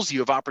polls. You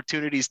have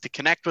opportunities to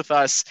connect with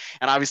us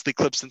and obviously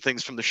clips and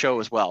things from the show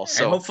as well.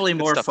 So and hopefully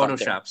more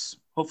Photoshops.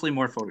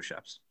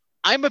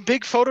 I'm a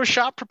big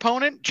Photoshop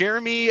proponent.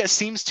 Jeremy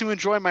seems to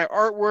enjoy my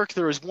artwork.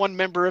 There is one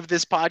member of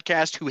this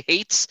podcast who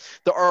hates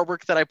the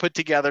artwork that I put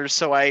together.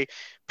 So I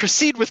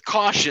proceed with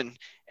caution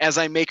as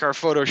I make our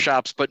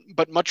Photoshops,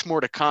 but much more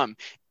to come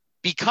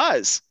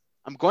because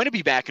I'm going to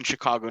be back in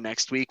Chicago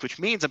next week, which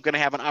means I'm going to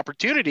have an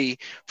opportunity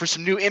for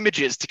some new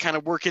images to kind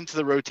of work into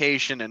the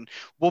rotation. And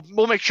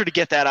we'll make sure to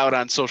get that out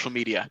on social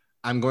media.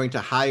 I'm going to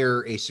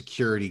hire a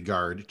security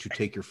guard to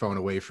take your phone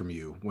away from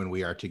you when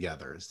we are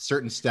together.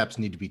 Certain steps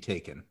need to be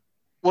taken.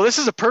 Well, this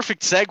is a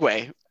perfect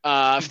segue.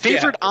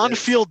 Favorite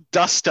on-field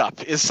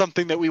dust-up is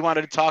something that we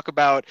wanted to talk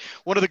about.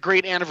 One of the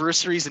great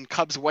anniversaries in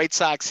Cubs White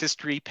Sox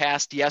history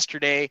passed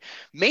yesterday.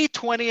 May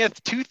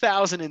 20th,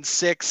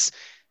 2006,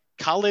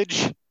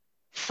 college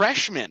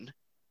freshman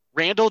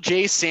Randall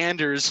J.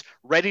 Sanders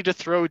ready to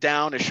throw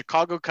down a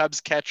Chicago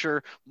Cubs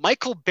catcher.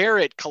 Michael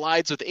Barrett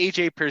collides with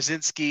A.J.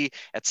 Pierzynski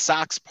at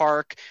Sox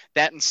Park.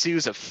 That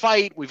ensues a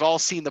fight. We've all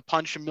seen the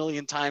punch a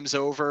million times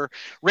over.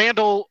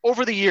 Randall,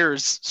 over the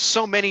years,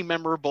 so many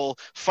memorable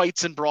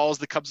fights and brawls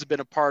the Cubs have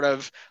been a part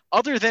of.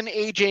 Other than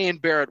A.J. and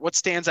Barrett, what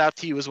stands out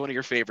to you as one of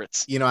your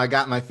favorites? I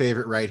got my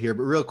favorite right here,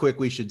 but real quick,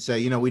 we should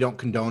say, we don't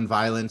condone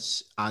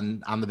violence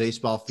on the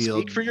baseball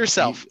field. Speak for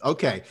yourself.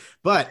 Okay.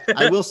 But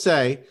I will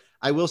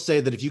say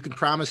that if you can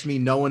promise me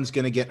no one's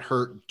going to get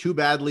hurt too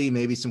badly,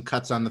 maybe some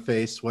cuts on the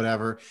face,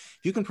 whatever. If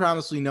you can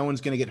promise me no one's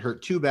going to get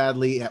hurt too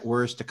badly, at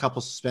worst, a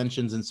couple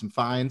suspensions and some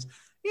fines,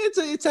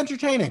 it's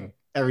entertaining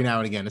every now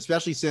and again,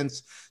 especially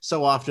since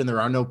so often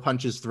there are no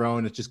punches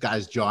thrown. It's just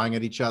guys jawing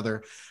at each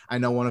other. I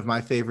know one of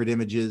my favorite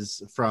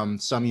images from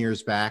some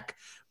years back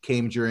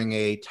came during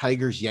a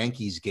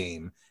Tigers-Yankees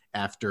game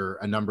after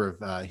a number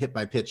of hit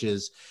by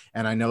pitches.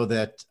 And I know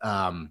that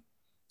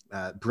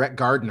Brett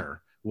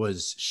Gardner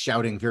was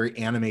shouting very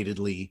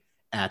animatedly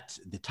at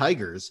the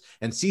Tigers,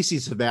 and CC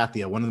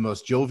Sabathia, one of the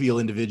most jovial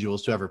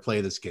individuals to ever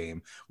play this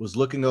game, was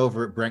looking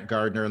over at Brent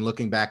Gardner and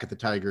looking back at the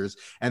Tigers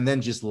and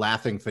then just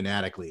laughing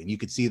fanatically. And you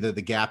could see the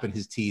gap in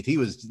his teeth. He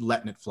was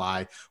letting it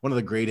fly. One of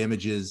the great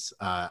images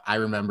I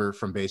remember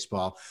from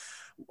baseball.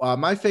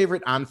 My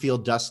favorite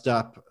on-field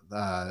dust-up,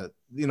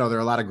 there are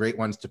a lot of great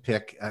ones to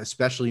pick,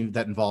 especially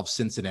that involve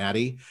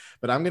Cincinnati.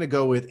 But I'm going to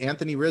go with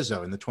Anthony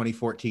Rizzo in the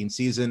 2014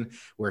 season,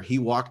 where he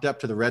walked up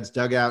to the Reds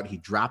dugout. He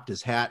dropped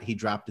his hat. He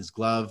dropped his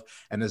glove.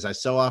 And as I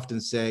so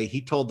often say,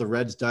 he told the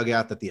Reds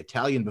dugout that the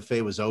Italian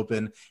buffet was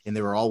open and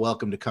they were all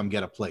welcome to come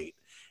get a plate.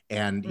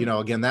 And,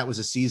 again, that was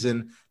a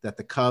season that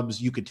the Cubs,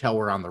 you could tell,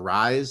 were on the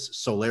rise.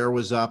 Soler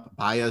was up.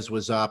 Baez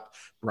was up.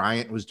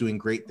 Bryant was doing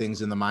great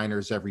things in the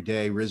minors every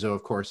day. Rizzo,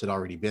 of course, had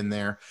already been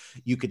there.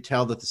 You could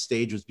tell that the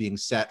stage was being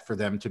set for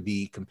them to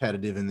be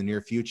competitive in the near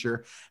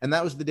future. And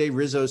that was the day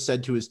Rizzo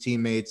said to his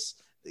teammates,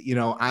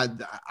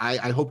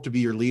 I hope to be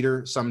your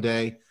leader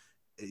someday.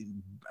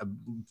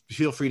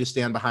 Feel free to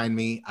stand behind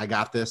me. I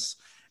got this.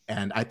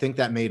 And I think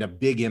that made a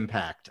big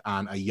impact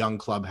on a young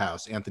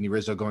clubhouse, Anthony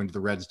Rizzo going to the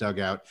Reds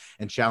dugout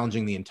and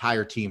challenging the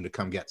entire team to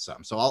come get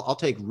some. So I'll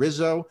take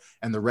Rizzo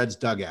and the Reds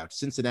dugout,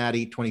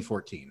 Cincinnati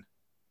 2014.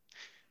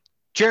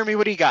 Jeremy,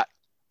 what do you got?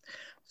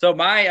 So I'm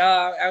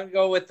going to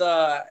go with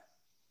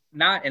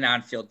not an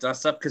on-field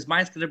dust-up because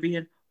mine's going to be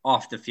an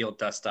off-the-field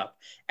dust-up.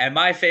 And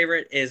my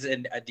favorite is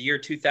in the year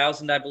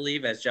 2000, I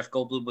believe, as Jeff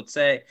Goldblum would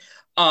say.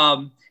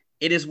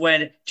 It is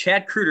when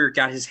Chad Kreuter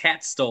got his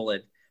hat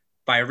stolen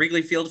by a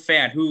Wrigley Field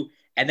fan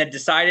and then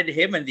decided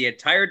him and the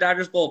entire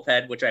Dodgers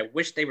bullpen, which I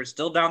wish they were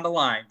still down the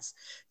lines,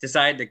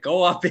 decided to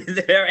go up in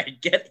there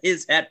and get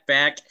his hat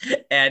back.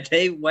 And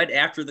they went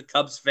after the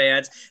Cubs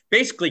fans,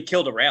 basically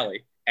killed a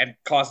rally and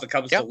caused the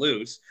Cubs to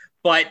lose.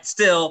 But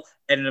still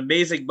an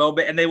amazing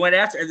moment. And they went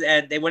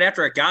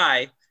after a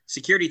guy.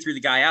 Security threw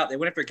the guy out. They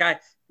went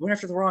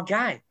after the wrong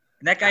guy.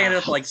 And that guy ended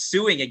up like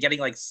suing and getting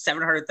like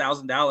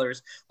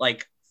 $700,000,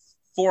 like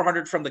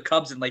 400 from the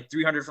Cubs and like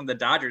 300 from the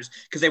Dodgers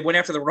because they went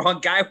after the wrong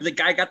guy. The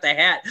guy got the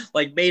hat,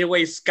 like made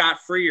away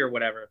scot-free or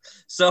whatever.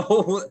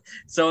 So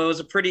it was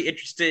a pretty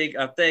interesting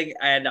thing.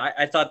 And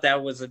I thought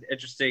that was an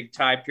interesting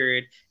time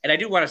period. And I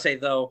do want to say,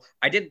 though,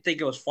 I didn't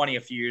think it was funny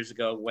a few years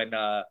ago when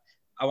I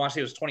want to say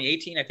it was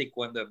 2018, I think,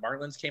 when the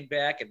Marlins came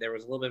back and there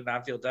was a little bit of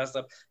on-field dust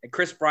up. And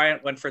Chris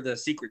Bryant went for the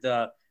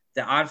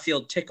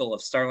on-field tickle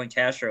of Starlin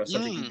Castro,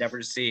 something you'd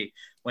never see.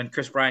 When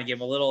Chris Bryant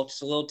gave him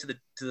just a little to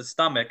the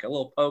stomach, a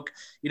little poke.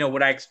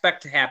 What I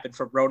expect to happen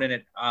from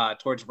Ronan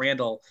towards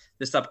Randall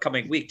this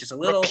upcoming week, just a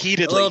little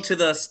to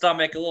the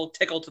stomach, a little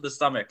tickle to the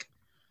stomach.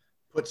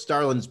 Put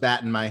Starlin's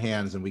bat in my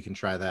hands, and we can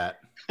try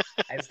that.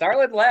 And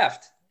Starlin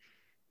left.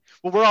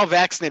 Well, we're all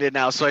vaccinated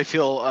now, so I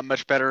feel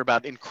much better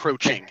about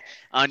encroaching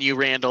on you,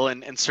 Randall,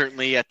 and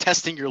certainly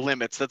testing your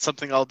limits. That's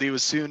something I'll do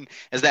as soon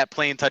as that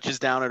plane touches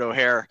down at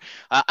O'Hare.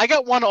 I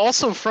got one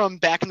also from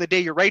back in the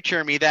day. You're right,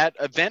 Jeremy. That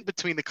event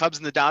between the Cubs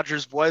and the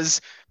Dodgers was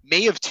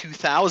May of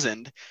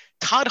 2000.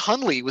 Todd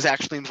Hundley was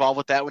actually involved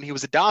with that when he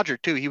was a Dodger,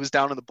 too. He was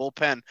down in the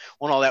bullpen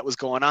when all that was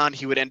going on.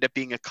 He would end up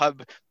being a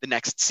Cub the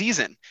next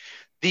season.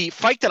 The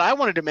fight that I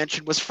wanted to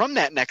mention was from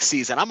that next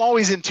season. I'm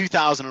always in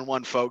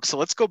 2001, folks. So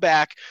let's go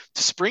back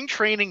to spring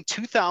training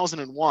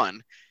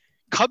 2001.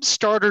 Cubs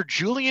starter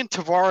Julian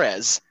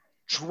Tavarez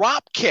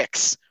drop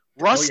kicks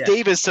Russ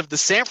Davis of the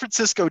San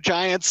Francisco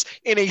Giants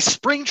in a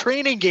spring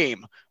training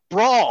game.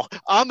 Brawl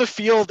on the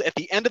field at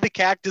the end of the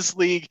Cactus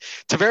League.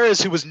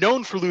 Taveras, who was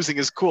known for losing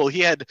his cool,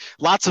 he had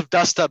lots of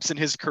dust-ups in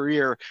his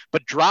career,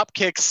 but drop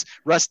kicks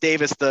Russ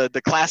Davis,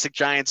 the classic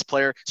Giants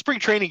player. Spring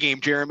training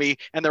game, Jeremy,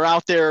 and they're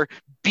out there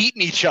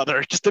beating each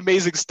other. Just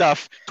amazing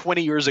stuff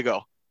 20 years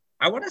ago.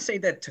 I want to say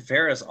that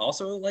Taveras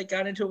also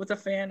got into it with a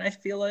fan. I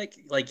feel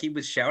like he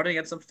was shouting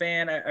at some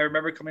fan. I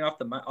remember coming off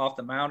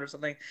the mound or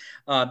something.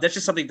 That's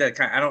just something that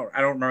I don't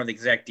remember the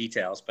exact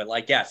details, but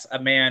yes, a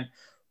man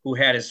who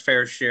had his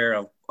fair share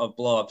of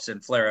blowups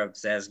and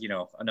flare-ups, as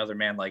another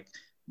man like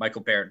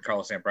Michael Barrett and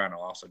Carlos Zambrano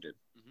also did.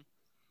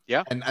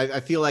 Yeah. And I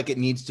feel like it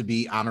needs to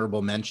be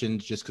honorable mentioned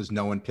just because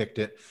no one picked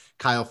it.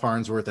 Kyle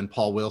Farnsworth and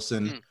Paul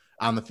Wilson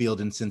on the field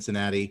in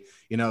Cincinnati.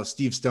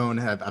 Steve Stone,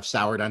 I've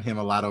soured on him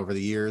a lot over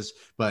the years,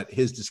 but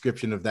his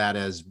description of that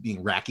as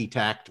being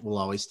racky-tacked will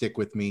always stick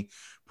with me.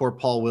 Poor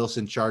Paul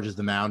Wilson charges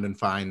the mound and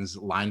finds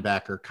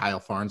linebacker Kyle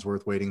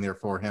Farnsworth waiting there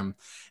for him.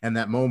 And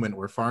that moment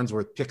where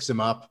Farnsworth picks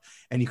him up,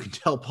 and you can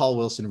tell Paul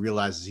Wilson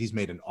realizes he's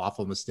made an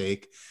awful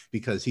mistake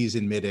because he's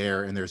in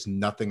midair and there's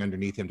nothing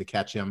underneath him to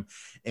catch him.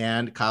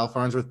 And Kyle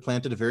Farnsworth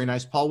planted a very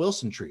nice Paul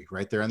Wilson tree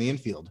right there on the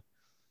infield.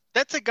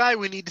 That's a guy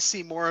we need to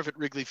see more of at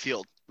Wrigley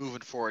Field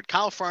moving forward.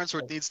 Kyle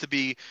Farnsworth needs to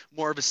be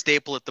more of a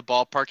staple at the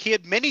ballpark. He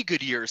had many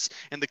good years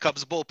in the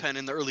Cubs bullpen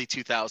in the early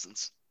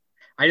 2000s.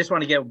 I just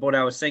want to get what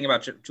I was saying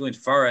about Julian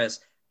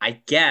Tavarez, I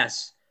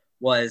guess,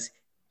 was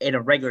in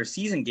a regular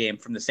season game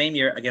from the same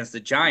year against the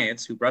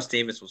Giants, who Russ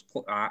Davis was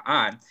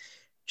on.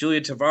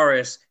 Julian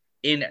Tavarez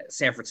in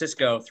San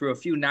Francisco threw a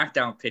few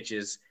knockdown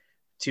pitches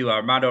to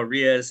Armando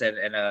Rios,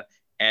 and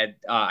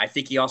I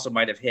think he also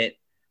might have hit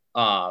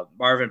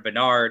Marvin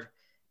Bernard.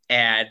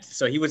 And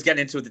so he was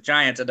getting into it with the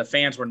Giants, and the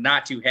fans were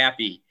not too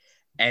happy.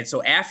 And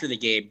so after the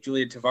game,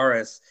 Julian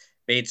Tavarez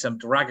made some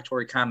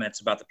derogatory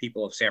comments about the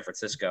people of San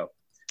Francisco.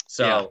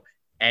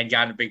 And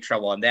got in big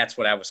trouble. And that's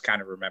what I was kind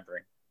of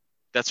remembering.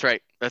 That's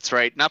right.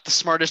 Not the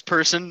smartest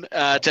person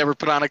to ever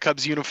put on a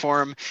Cubs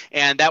uniform.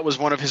 And that was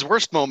one of his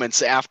worst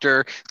moments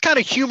after kind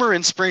of humor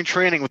in spring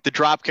training with the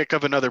drop kick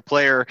of another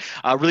player.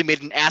 Really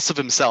made an ass of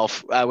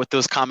himself with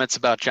those comments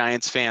about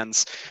Giants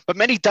fans. But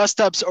many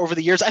dust-ups over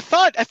the years. I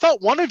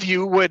thought one of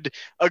you would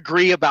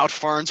agree about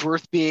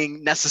Farnsworth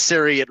being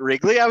necessary at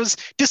Wrigley. I was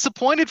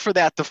disappointed for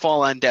that to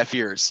fall on deaf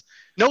ears.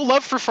 No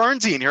love for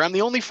Farnsey in here. I'm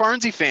the only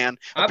Farnsey fan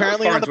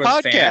apparently on the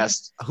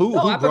podcast. Who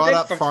brought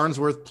up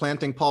Farnsworth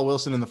planting Paul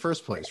Wilson in the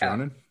first place,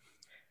 Ronan?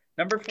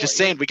 Number 4. Just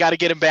saying, we got to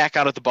get him back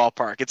out at the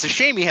ballpark. It's a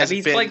shame he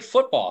hasn't been. He's playing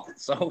football.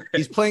 So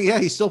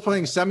he's still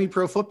playing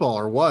semi-pro football,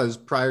 or was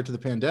prior to the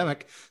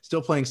pandemic,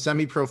 still playing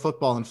semi-pro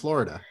football in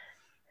Florida.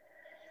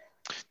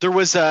 There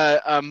was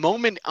a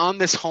moment on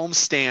this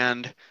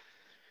homestand,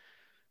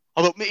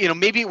 although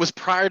maybe it was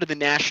prior to the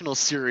National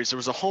Series. There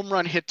was a home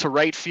run hit to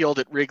right field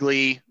at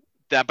Wrigley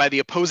by the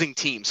opposing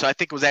team. So I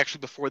think it was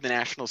actually before the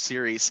National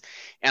Series.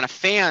 And a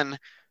fan,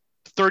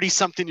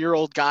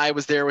 30-something-year-old guy,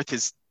 was there with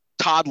his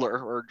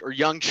toddler or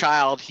young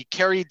child. He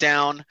carried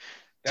down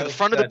to the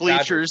front of the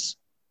bleachers. Dodgers.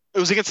 It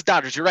was against the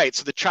Dodgers. You're right.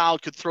 So the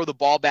child could throw the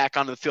ball back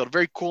onto the field. A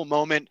very cool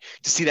moment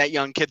to see that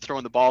young kid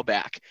throwing the ball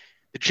back.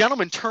 The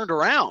gentleman turned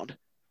around.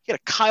 He had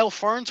a Kyle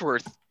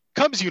Farnsworth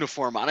Cubs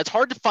uniform on. It's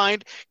hard to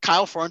find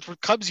Kyle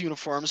Farnsworth Cubs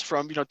uniforms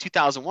from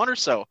 2001 or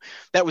so.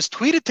 That was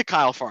tweeted to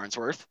Kyle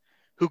Farnsworth,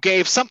 who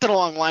gave something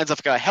along the lines of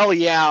a hell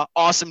yeah,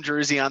 awesome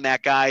jersey on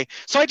that guy.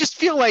 So I just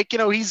feel like,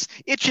 he's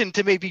itching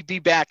to maybe be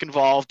back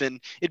involved, and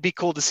it'd be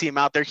cool to see him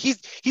out there.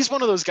 He's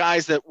one of those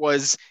guys that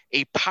was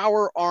a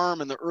power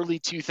arm in the early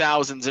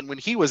 2000s, and when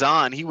he was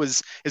on, he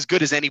was as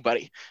good as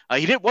anybody.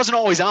 Wasn't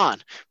always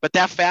on, but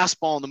that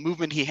fastball and the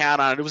movement he had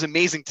on it was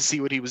amazing to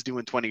see what he was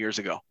doing 20 years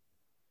ago.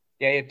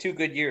 Yeah, he had 2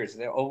 good years,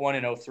 01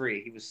 and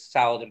 03. He was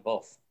solid in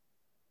both.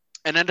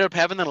 And ended up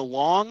having a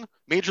long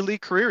major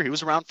league career. He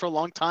was around for a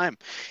long time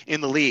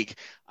in the league.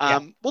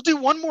 We'll do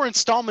one more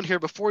installment here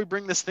before we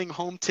bring this thing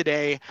home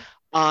today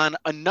on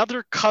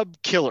another Cub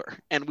killer.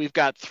 And we've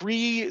got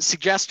 3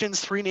 suggestions,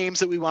 3 names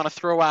that we want to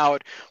throw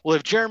out. We'll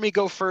have Jeremy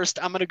go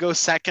first. I'm going to go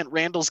second.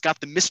 Randall's got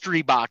the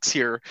mystery box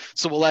here,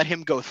 so we'll let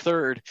him go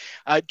third.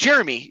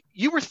 Jeremy,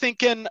 you were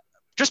thinking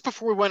just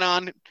before we went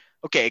on,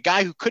 okay, a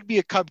guy who could be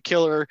a Cub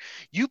killer.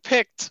 You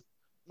picked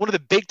one of the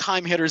big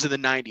time hitters of the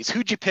 90s.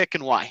 Who'd you pick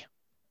and why?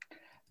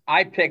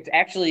 I picked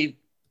actually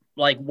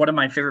like one of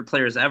my favorite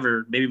players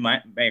ever, maybe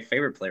my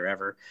favorite player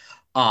ever.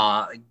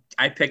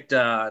 I picked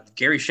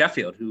Gary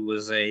Sheffield, who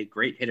was a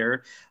great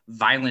hitter,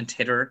 violent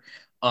hitter,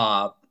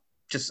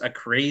 just a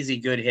crazy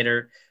good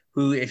hitter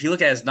who, if you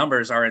look at his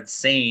numbers, are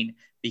insane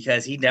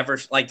because he never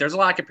there's a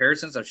lot of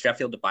comparisons of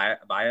Sheffield to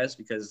Baez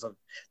because of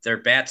their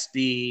bat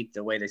speed,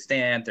 the way they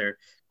stand, their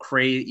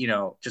crazy,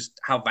 just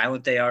how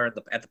violent they are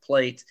at the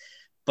plate.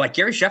 But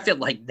Gary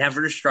Sheffield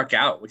never struck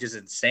out, which is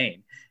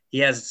insane. He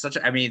has it's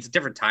a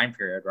different time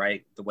period,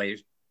 right? The way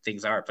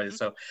things are. But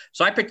so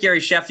I picked Gary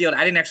Sheffield.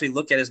 I didn't actually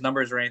look at his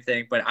numbers or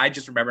anything, but I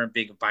just remember him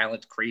being a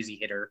violent, crazy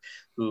hitter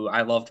who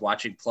I loved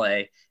watching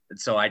play. And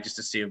so I just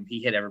assumed he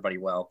hit everybody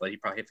well, but he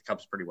probably hit the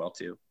Cubs pretty well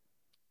too.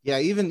 Yeah,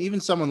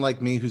 even someone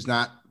like me who's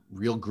not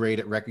real great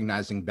at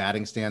recognizing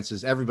batting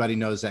stances, everybody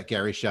knows that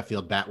Gary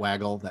Sheffield bat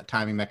waggle, that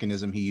timing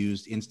mechanism he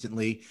used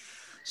instantly.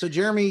 So,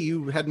 Jeremy,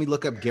 you had me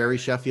look up Gary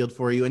Sheffield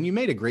for you, and you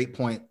made a great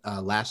point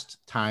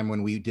last time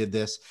when we did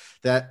this,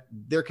 that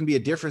there can be a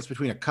difference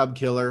between a Cub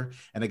killer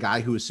and a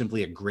guy who is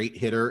simply a great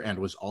hitter and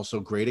was also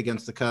great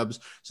against the Cubs.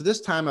 So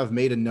this time I've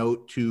made a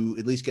note to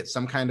at least get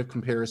some kind of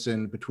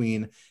comparison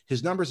between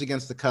his numbers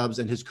against the Cubs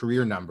and his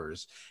career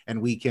numbers,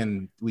 and we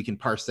can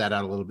parse that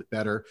out a little bit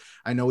better.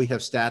 I know we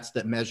have stats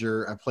that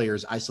measure a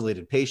player's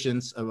isolated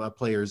patience, a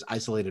player's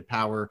isolated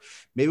power.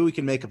 Maybe we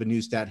can make up a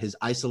new stat, his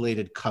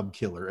isolated Cub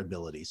killer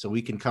ability. So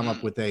we can come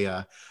up with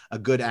a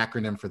good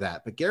acronym for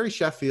that. But Gary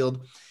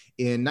Sheffield,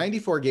 in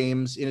 94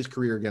 games in his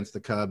career against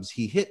the Cubs,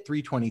 he hit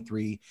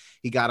 .323.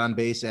 He got on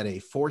base at a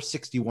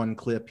 .461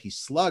 clip. He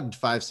slugged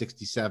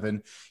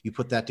 .567. You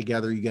put that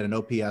together, you get an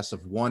OPS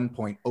of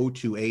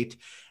 1.028.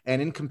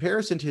 And in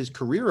comparison to his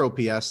career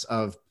OPS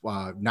of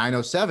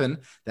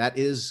 .907, that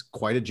is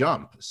quite a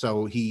jump.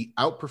 So he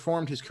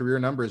outperformed his career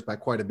numbers by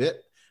quite a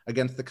bit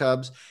against the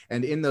Cubs.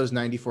 And in those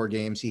 94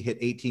 games, he hit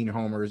 18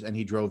 homers and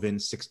he drove in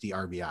 60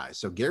 RBIs.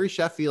 So Gary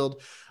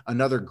Sheffield,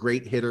 another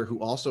great hitter who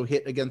also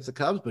hit against the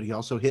Cubs, but he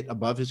also hit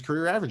above his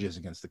career averages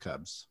against the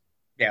Cubs.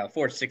 Yeah,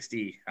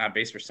 460 on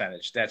base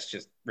percentage. That's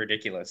just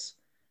ridiculous.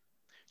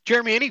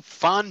 Jeremy, any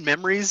fond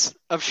memories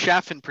of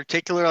Chef in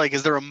particular?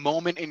 Is there a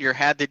moment in your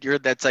head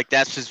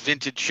that's just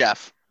vintage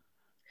Chef?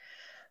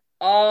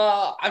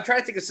 I'm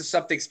trying to think of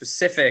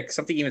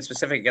something even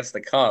specific against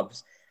the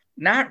Cubs.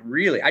 Not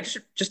really. I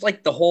just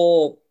like the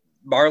whole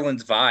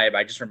Marlins vibe.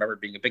 I just remember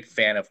being a big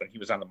fan of when he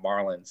was on the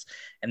Marlins,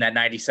 and that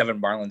 97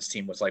 Marlins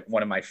team was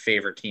one of my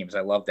favorite teams.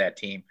 I love that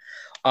team.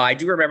 I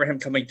do remember him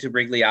coming to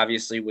Wrigley,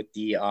 obviously, with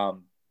the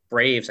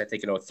Braves, I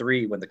think in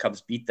 03 when the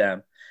Cubs beat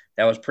them.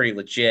 That was pretty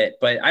legit,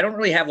 but I don't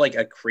really have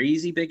a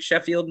crazy big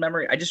Sheffield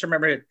memory. I just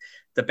remember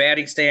the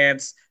batting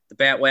stance, the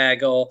bat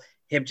waggle,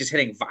 him just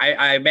hitting.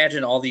 I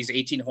imagine all these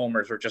 18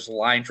 homers were just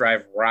line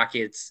drive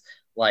rockets,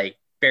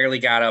 barely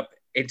got up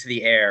into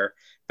the air,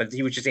 but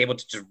he was just able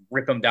to just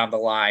rip him down the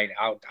line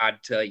out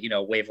onto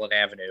Waveland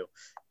Avenue,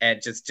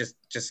 and just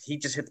he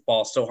just hit the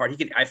ball so hard.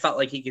 I felt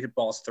like he could hit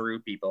balls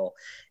through people,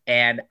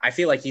 and I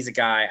feel like he's a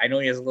guy. I know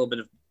he has a little bit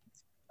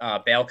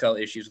of Balco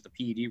issues with the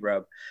PED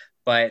rub,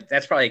 but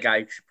that's probably a guy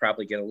who should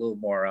probably get a little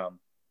more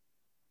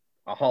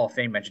a Hall of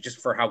Fame mention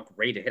just for how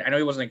great a hit. I know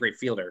he wasn't a great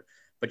fielder,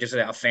 but just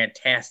a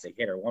fantastic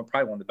hitter.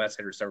 Probably one of the best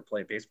hitters to ever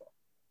play baseball.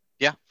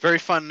 Yeah, very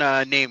fun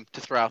name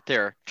to throw out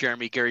there,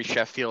 Jeremy. Gary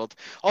Sheffield.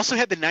 Also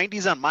had the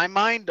 90s on my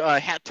mind.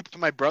 Hat tip to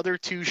my brother,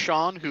 too,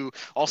 Sean, who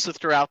also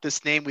threw out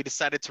this name. We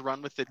decided to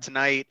run with it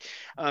tonight.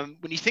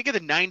 When you think of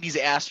the 90s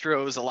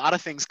Astros, a lot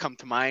of things come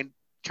to mind.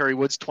 Kerry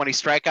Wood's 20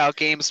 strikeout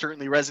game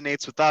certainly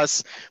resonates with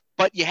us.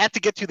 But you had to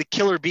get through the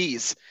killer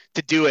bees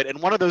to do it.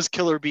 And one of those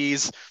killer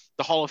bees,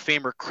 the Hall of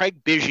Famer,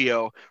 Craig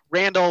Biggio.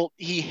 Randall,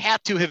 he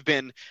had to have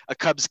been a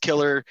Cubs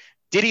killer.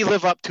 Did he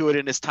live up to it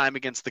in his time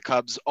against the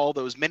Cubs all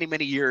those many,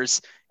 many years,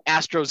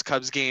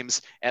 Astros-Cubs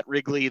games at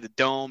Wrigley, the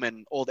Dome,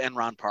 and old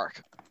Enron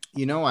Park?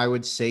 I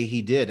would say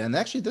he did. And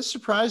actually, this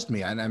surprised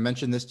me. And I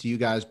mentioned this to you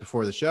guys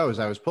before the show as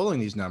I was pulling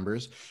these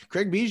numbers.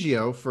 Craig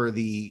Biggio, for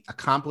the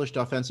accomplished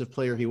offensive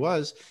player he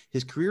was,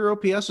 his career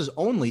OPS was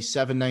only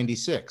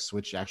 796,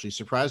 which actually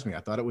surprised me. I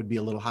thought it would be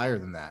a little higher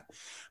than that.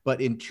 But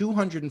in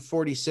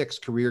 246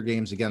 career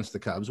games against the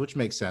Cubs, which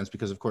makes sense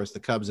because, of course, the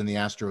Cubs and the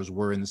Astros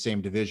were in the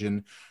same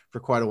division for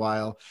quite a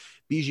while,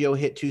 Biggio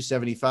hit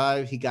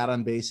 275. He got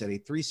on base at a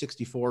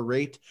 364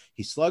 rate.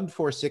 He slugged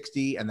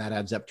 460, and that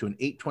adds up to an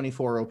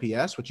 824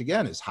 OPS, which,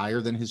 again, is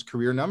higher than his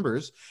career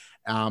numbers.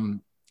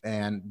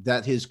 And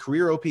that his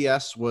career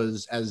OPS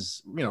was,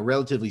 as you know,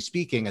 relatively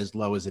speaking, as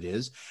low as it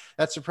is,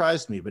 that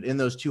surprised me. But in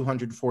those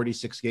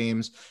 246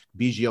 games,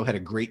 Biggio had a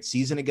great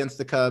season against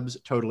the Cubs,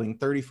 totaling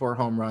 34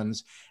 home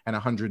runs and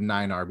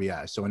 109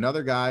 RBI. So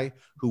another guy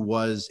who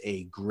was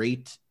a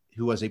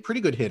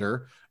pretty good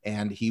hitter,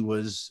 and he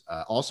was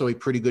also a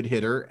pretty good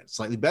hitter,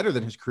 slightly better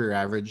than his career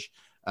average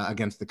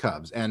against the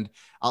Cubs. And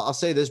I'll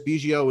say this,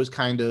 Biggio was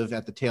kind of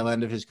at the tail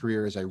end of his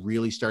career as I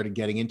really started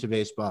getting into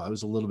baseball. I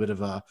was a little bit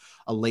of a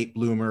late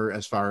bloomer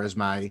as far as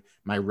my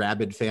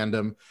rabid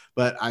fandom,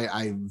 but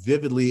I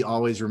vividly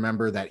always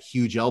remember that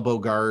huge elbow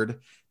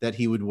guard that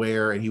he would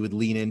wear and he would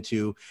lean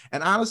into.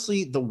 And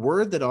honestly, the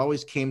word that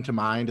always came to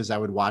mind as I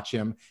would watch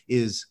him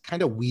is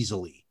kind of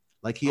weaselly.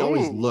 Like he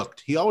always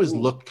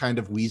looked kind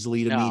of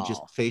weaselly to me,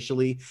 just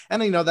facially. And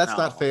that's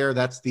not fair.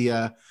 That's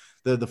the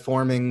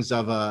formings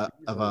of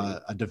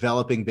a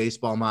developing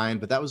baseball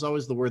mind, but that was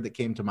always the word that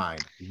came to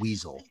mind.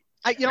 Weasel.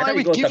 I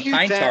would give you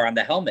pine tar on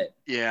the helmet.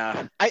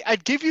 Yeah,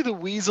 I'd give you the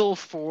weasel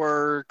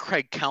for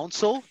Craig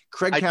Counsell.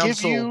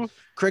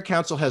 Craig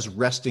Counsell has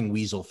resting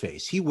weasel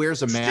face. He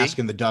wears a mask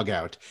in the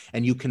dugout,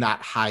 and you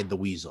cannot hide the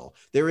weasel.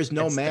 There is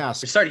no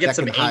mask. You're starting to get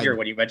some anger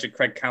when you mentioned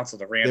Craig Counsell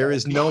to Randall. There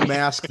is no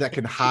mask that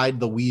can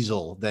hide the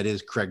weasel that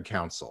is Craig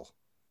Counsell.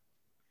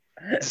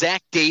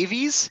 Zach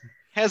Davies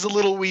has a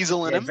little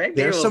weasel in him.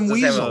 There's some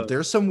weasel.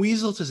 There's some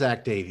weasel to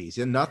Zach Davies,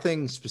 and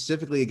nothing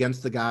specifically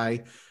against the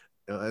guy,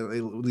 at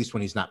least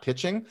when he's not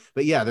pitching.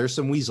 But yeah, there's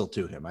some weasel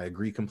to him. I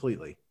agree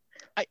completely.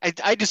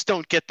 I just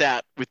don't get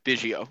that with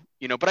Biggio,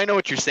 but I know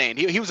what you're saying.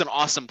 He was an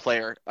awesome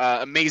player,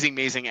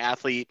 amazing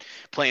athlete,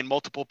 playing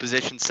multiple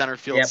positions, center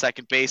field,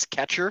 second base,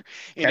 catcher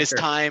in his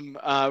time.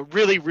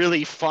 Really,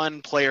 really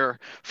fun player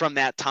from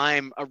that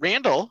time.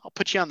 Randall, I'll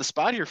put you on the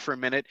spot here for a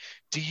minute.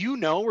 Do you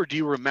know or do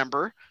you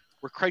remember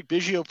where Craig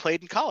Biggio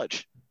played in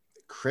college?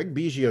 Craig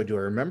Biggio, do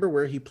I remember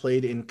where he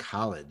played in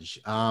college?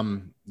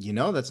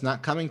 That's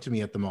not coming to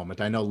me at the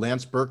moment. I know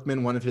Lance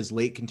Berkman, one of his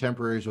late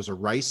contemporaries, was a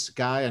Rice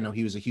guy. I know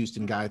he was a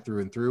Houston guy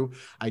through and through.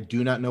 I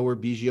do not know where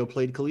Biggio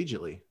played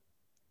collegiately.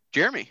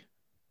 Jeremy,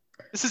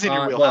 this is in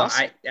your wheelhouse.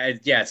 Well,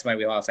 it's my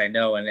wheelhouse. I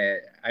know. And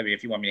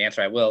if you want me to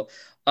answer, I will.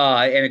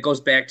 And it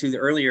goes back to the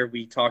earlier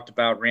we talked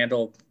about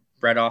Randall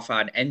read off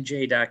on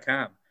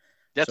NJ.com.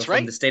 That's right.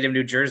 From the state of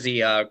New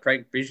Jersey,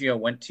 Craig Biggio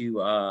went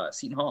to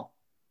Seton Hall.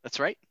 That's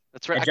right.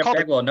 And Jeff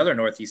Bagwell, another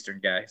Northeastern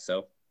guy.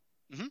 So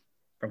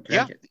from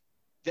Connecticut.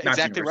 Yeah,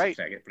 exactly right.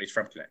 But he's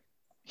from Connecticut.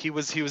 He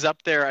was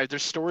up there.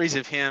 There's stories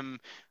of him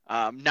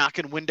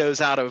knocking windows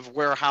out of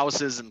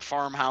warehouses and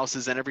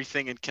farmhouses and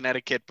everything in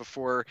Connecticut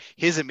before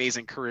his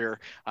amazing career.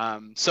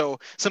 So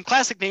some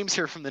classic names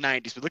here from the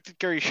 90s. We looked at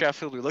Gary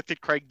Sheffield. We looked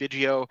at Craig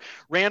Biggio.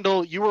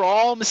 Randall, you were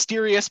all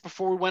mysterious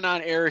before we went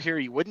on air here.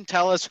 You wouldn't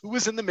tell us who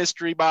was in the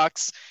mystery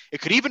box.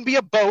 It could even be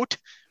a boat.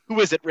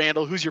 Who is it,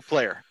 Randall? Who's your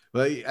player?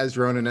 Well, as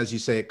Ronan, as you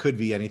say, it could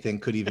be anything,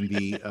 could even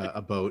be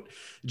a boat.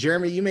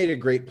 Jeremy, you made a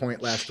great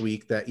point last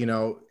week that,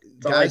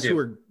 guys who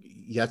are,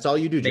 that's all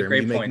you do,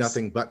 Jeremy. You make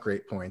nothing but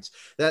great points.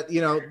 That,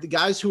 the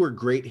guys who are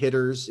great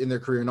hitters in their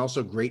career and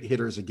also great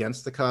hitters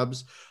against the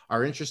Cubs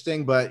are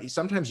interesting, but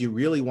sometimes you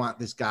really want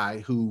this guy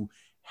who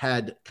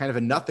had kind of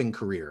a nothing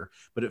career,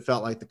 but it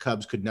felt like the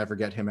Cubs could never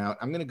get him out.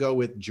 I'm going to go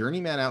with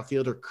journeyman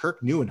outfielder Kirk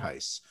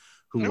Nieuwenhuis,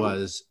 who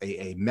was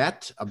a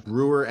Met, a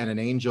Brewer, and an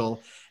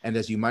Angel. And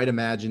as you might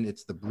imagine,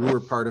 it's the Brewer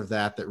part of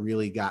that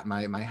really got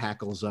my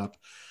hackles up.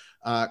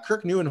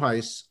 Kirk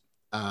Nieuwenhuis,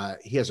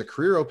 he has a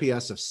career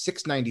OPS of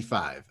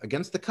 695.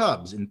 Against the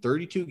Cubs in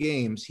 32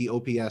 games, he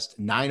OPS'd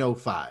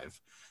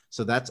 905.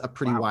 So that's a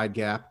pretty wide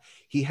gap.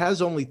 He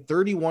has only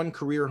 31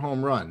 career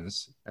home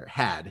runs, or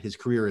had. His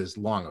career is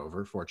long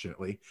over,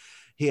 fortunately.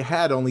 He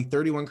had only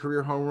 31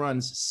 career home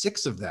runs.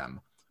 6 of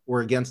them were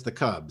against the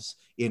Cubs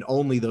in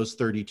only those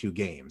 32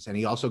 games. And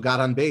he also got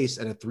on base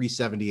at a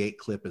 378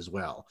 clip as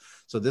well.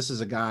 So this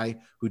is a guy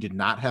who did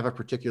not have a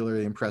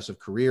particularly impressive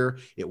career.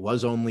 It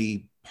was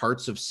only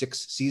parts of 6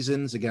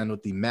 seasons, again,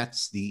 with the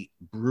Mets, the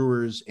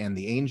Brewers, and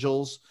the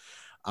Angels.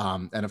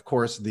 And of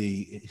course,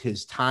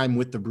 his time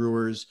with the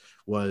Brewers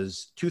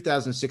was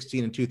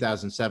 2016 and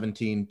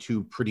 2017,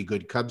 2 pretty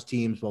good Cubs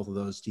teams. Both of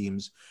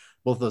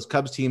those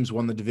Cubs teams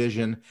won the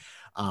division.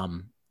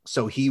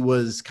 So he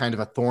was kind of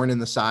a thorn in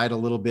the side a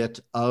little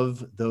bit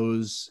of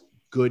those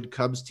good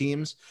Cubs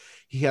teams.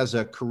 He has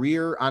a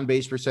career on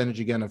base percentage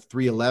again of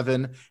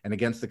 311, and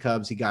against the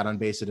Cubs, he got on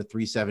base at a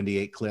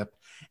 378 clip.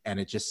 And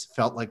it just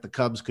felt like the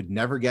Cubs could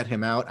never get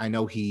him out. I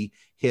know he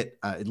hit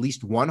at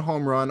least 1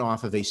 home run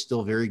off of a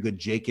still very good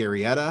Jake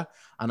Arrieta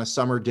on a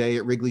summer day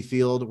at Wrigley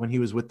Field when he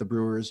was with the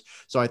Brewers.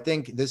 So I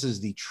think this is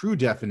the true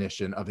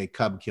definition of a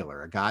Cub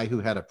killer, a guy who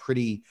had a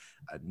pretty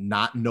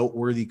not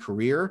noteworthy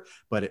career,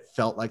 but it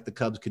felt like the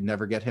Cubs could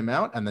never get him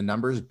out. And the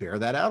numbers bear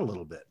that out a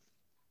little bit.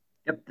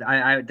 Yep,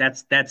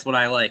 that's what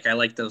I like. I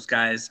like those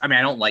guys. I mean,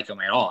 I don't like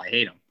them at all. I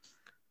hate them.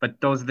 But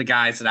those are the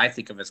guys that I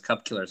think of as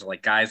Cub killers. Are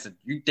like guys that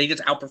they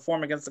just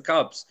outperform against the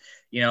Cubs.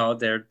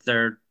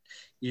 They're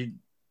you,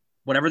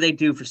 whatever they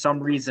do for some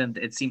reason,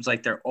 it seems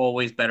like they're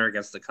always better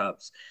against the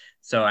Cubs.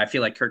 So I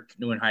feel like Kurt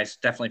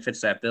Neuenhuis definitely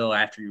fits that bill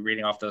after you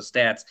reading off those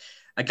stats.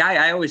 A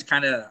guy I always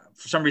kind of,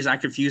 for some reason, I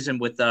confuse him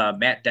with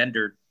Matt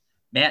Decker,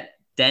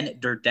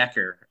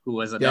 who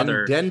was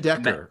another Den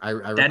Decker. I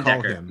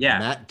recall him. Yeah,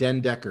 Matt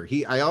Den Decker.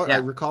 I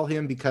recall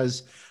him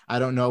because I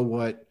don't know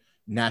what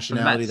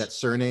nationality that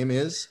surname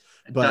is.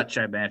 But, Dutch,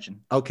 I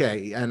imagine.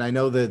 Okay, and I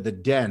know the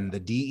Den, the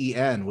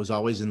DEN, was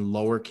always in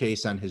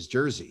lowercase on his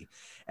jersey.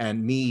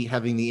 And me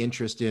having the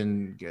interest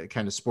in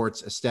kind of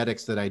sports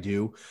aesthetics that I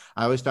do,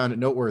 I always found it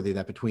noteworthy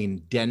that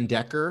between Den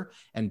Decker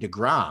and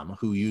DeGrom,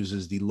 who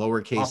uses the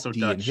lowercase also d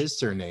Dutch. in his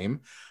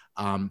surname,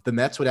 the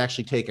Mets would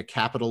actually take a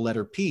capital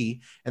letter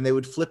P and they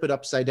would flip it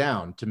upside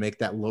down to make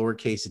that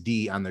lowercase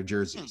d on their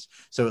jerseys.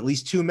 So at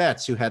least 2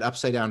 Mets who had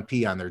upside down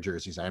P on their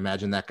jerseys. I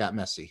imagine that got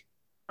messy.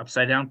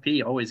 Upside down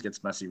P always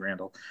gets messy,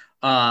 Randall.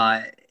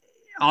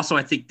 Also,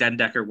 I think Den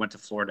Decker went to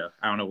Florida.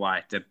 I don't know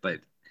why, but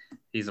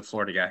he's a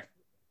Florida guy.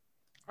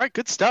 All right,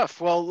 good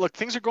stuff. Well, look,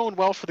 things are going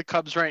well for the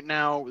Cubs right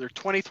now. They're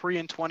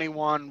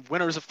 23-21,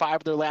 winners of 5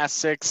 of their last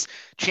 6,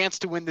 chance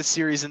to win this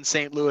series in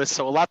St. Louis.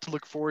 So a lot to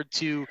look forward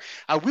to.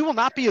 We will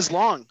not be as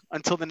long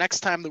until the next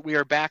time that we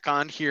are back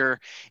on here.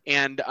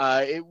 And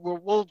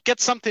we'll get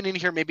something in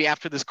here maybe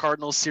after this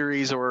Cardinals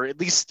series, or at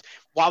least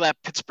while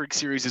that Pittsburgh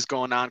series is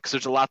going on, because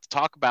there's a lot to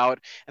talk about.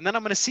 And then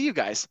I'm going to see you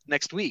guys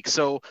next week.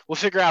 So we'll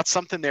figure out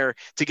something there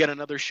to get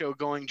another show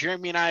going.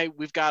 Jeremy and I,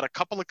 we've got a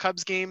couple of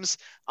Cubs games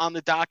on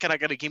the docket. I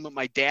got a game with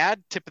my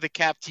dad. Tip of the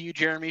cap to you,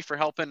 Jeremy, for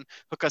helping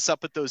hook us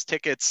up with those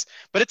tickets.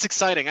 But it's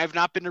exciting. I've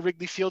not been to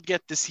Wrigley Field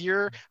yet this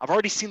year. I've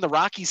already seen the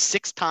Rockies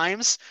 6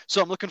 times.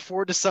 So I'm looking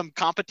forward to some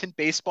competent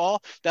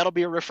baseball. That'll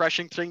be a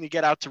refreshing thing to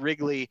get out to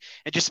Wrigley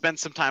and just spend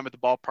some time at the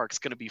ballpark. It's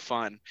going to be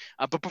fun.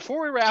 But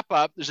before we wrap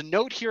up, there's a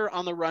note here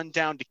on the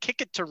rundown to kick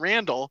it to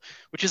Randall,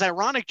 which is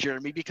ironic,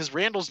 Jeremy, because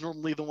Randall's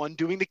normally the one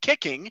doing the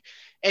kicking.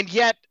 And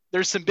yet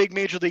there's some big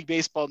Major League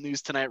Baseball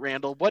news tonight,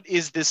 Randall. What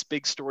is this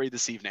big story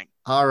this evening?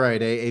 All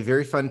right. A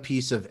very fun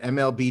piece of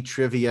MLB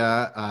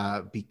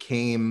trivia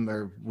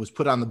was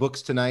put on the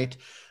books tonight.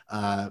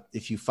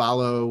 If you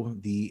follow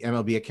the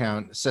MLB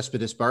account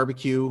Cespedes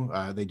Barbecue,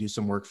 they do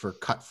some work for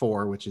Cut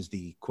 4, which is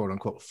the quote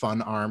unquote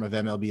fun arm of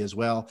MLB as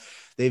well.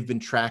 They've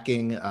been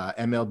tracking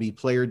MLB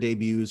player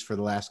debuts for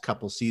the last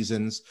couple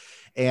seasons.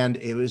 And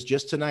it was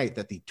just tonight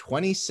that the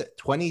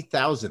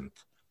 20,000th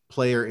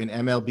player in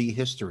MLB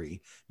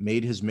history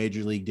made his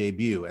major league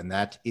debut. And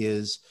that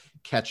is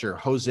catcher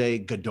Jose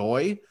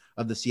Godoy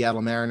of the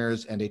Seattle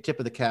Mariners, and a tip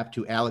of the cap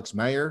to Alex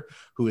Meyer,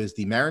 who is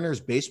the Mariners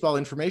baseball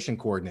information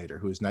coordinator,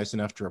 who is nice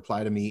enough to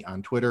reply to me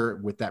on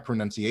Twitter with that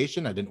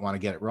pronunciation. I didn't want to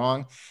get it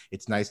wrong.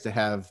 It's nice to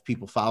have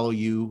people follow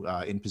you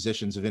in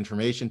positions of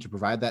information to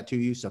provide that to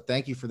you. So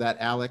thank you for that,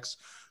 Alex.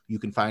 You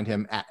can find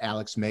him at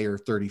Alex Mayer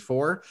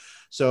 34.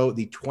 So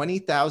the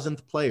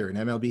 20,000th player in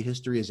MLB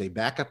history is a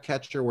backup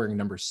catcher wearing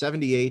number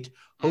 78,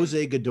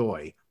 Jose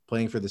Godoy,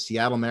 playing for the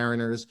Seattle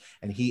Mariners,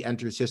 and he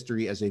enters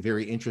history as a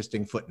very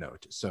interesting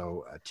footnote.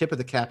 So a tip of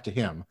the cap to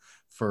him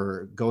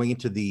for going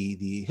into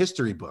the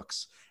history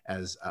books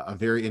as a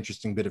very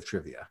interesting bit of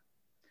trivia.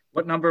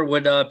 What number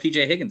would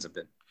P.J. Higgins have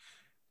been?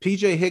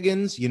 P.J.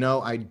 Higgins,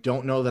 I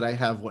don't know that I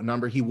have what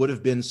number. He would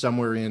have been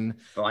somewhere in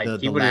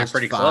the last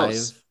 5.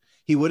 Close.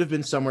 He would have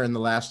been somewhere in the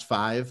last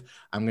 5.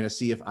 I'm going to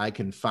see if I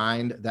can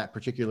find that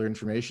particular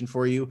information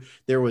for you.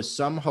 There was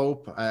some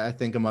hope, I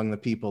think, among the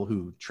people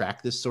who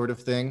track this sort of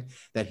thing,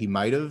 that he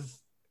might have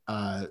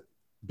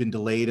been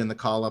delayed in the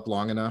call-up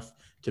long enough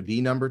to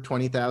be number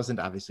 20,000.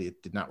 Obviously,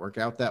 it did not work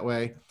out that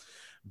way.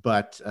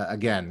 But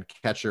again,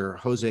 catcher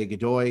Jose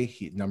Godoy,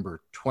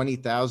 number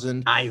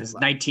 20,000. He was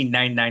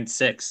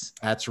 1996.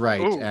 That's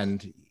right. Ooh.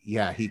 And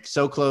yeah, he's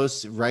so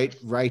close,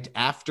 right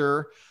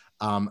after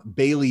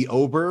Bailey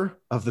Ober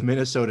of the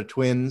Minnesota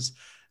Twins,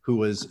 who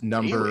was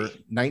number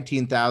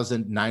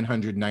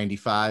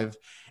 19,995,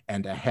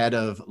 and ahead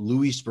of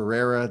Luis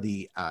Barrera,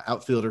 the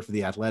outfielder for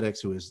the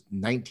Athletics, who is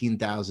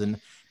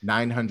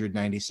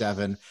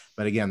 19,997.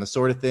 But again, the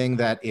sort of thing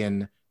that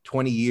in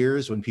 20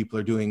 years, when people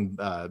are doing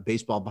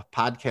baseball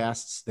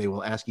podcasts, they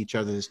will ask each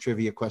other this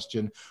trivia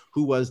question: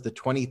 who was the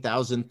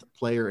 20,000th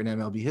player in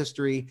MLB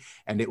history?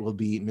 And it will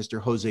be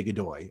Mr. Jose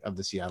Godoy of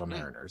the Seattle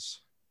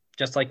Mariners.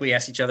 Just like we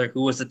asked each other,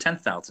 who was the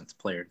 10,000th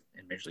player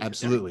in Major League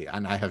Absolutely.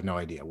 And I have no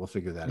idea. We'll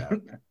figure that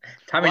out.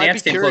 I'd be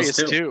curious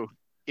too.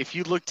 If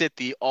you looked at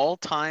the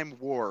all-time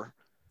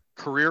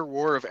career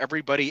war of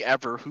everybody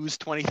ever, who's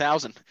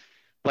 20,000?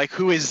 Like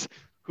who is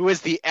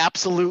the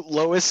absolute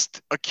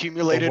lowest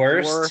accumulated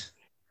war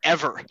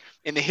ever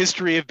in the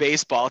history of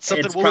baseball? It's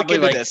something we'll look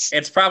into this.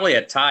 It's probably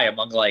a tie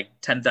among like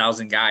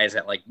 10,000 guys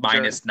at like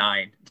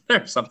 -9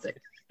 or something.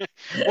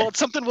 Well, it's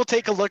something we'll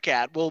take a look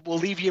at. We'll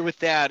leave you with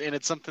that, and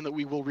it's something that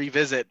we will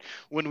revisit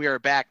when we are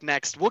back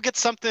next. We'll get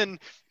something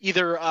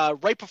either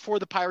right before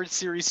the Pirates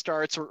series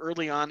starts or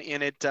early on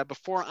in it.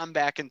 Before I'm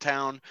back in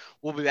town,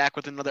 we'll be back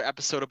with another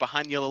episode of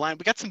Behind the Yellow Line.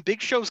 We got some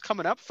big shows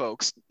coming up,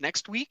 folks.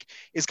 Next week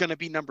is going to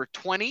be number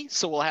 20,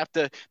 so we'll have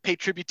to pay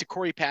tribute to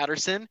Corey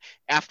Patterson.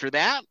 After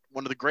that,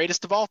 one of the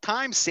greatest of all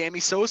time, Sammy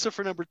Sosa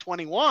for number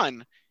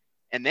 21.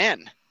 And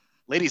then,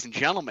 ladies and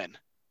gentlemen,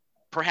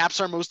 perhaps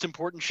our most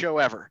important show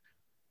ever,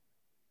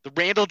 the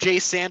Randall J.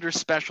 Sanders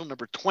special,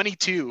 number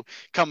 22,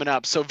 coming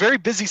up. So very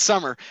busy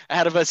summer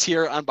ahead of us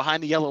here on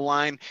Behind the Yellow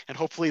Line, and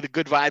hopefully the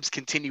good vibes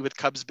continue with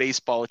Cubs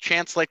baseball. A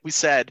chance, like we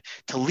said,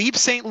 to leave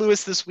St.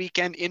 Louis this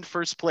weekend in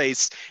first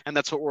place, and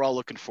that's what we're all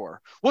looking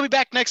for. We'll be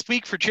back next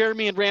week. For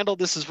Jeremy and Randall,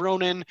 this is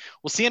Ronan.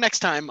 We'll see you next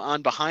time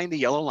on Behind the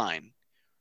Yellow Line.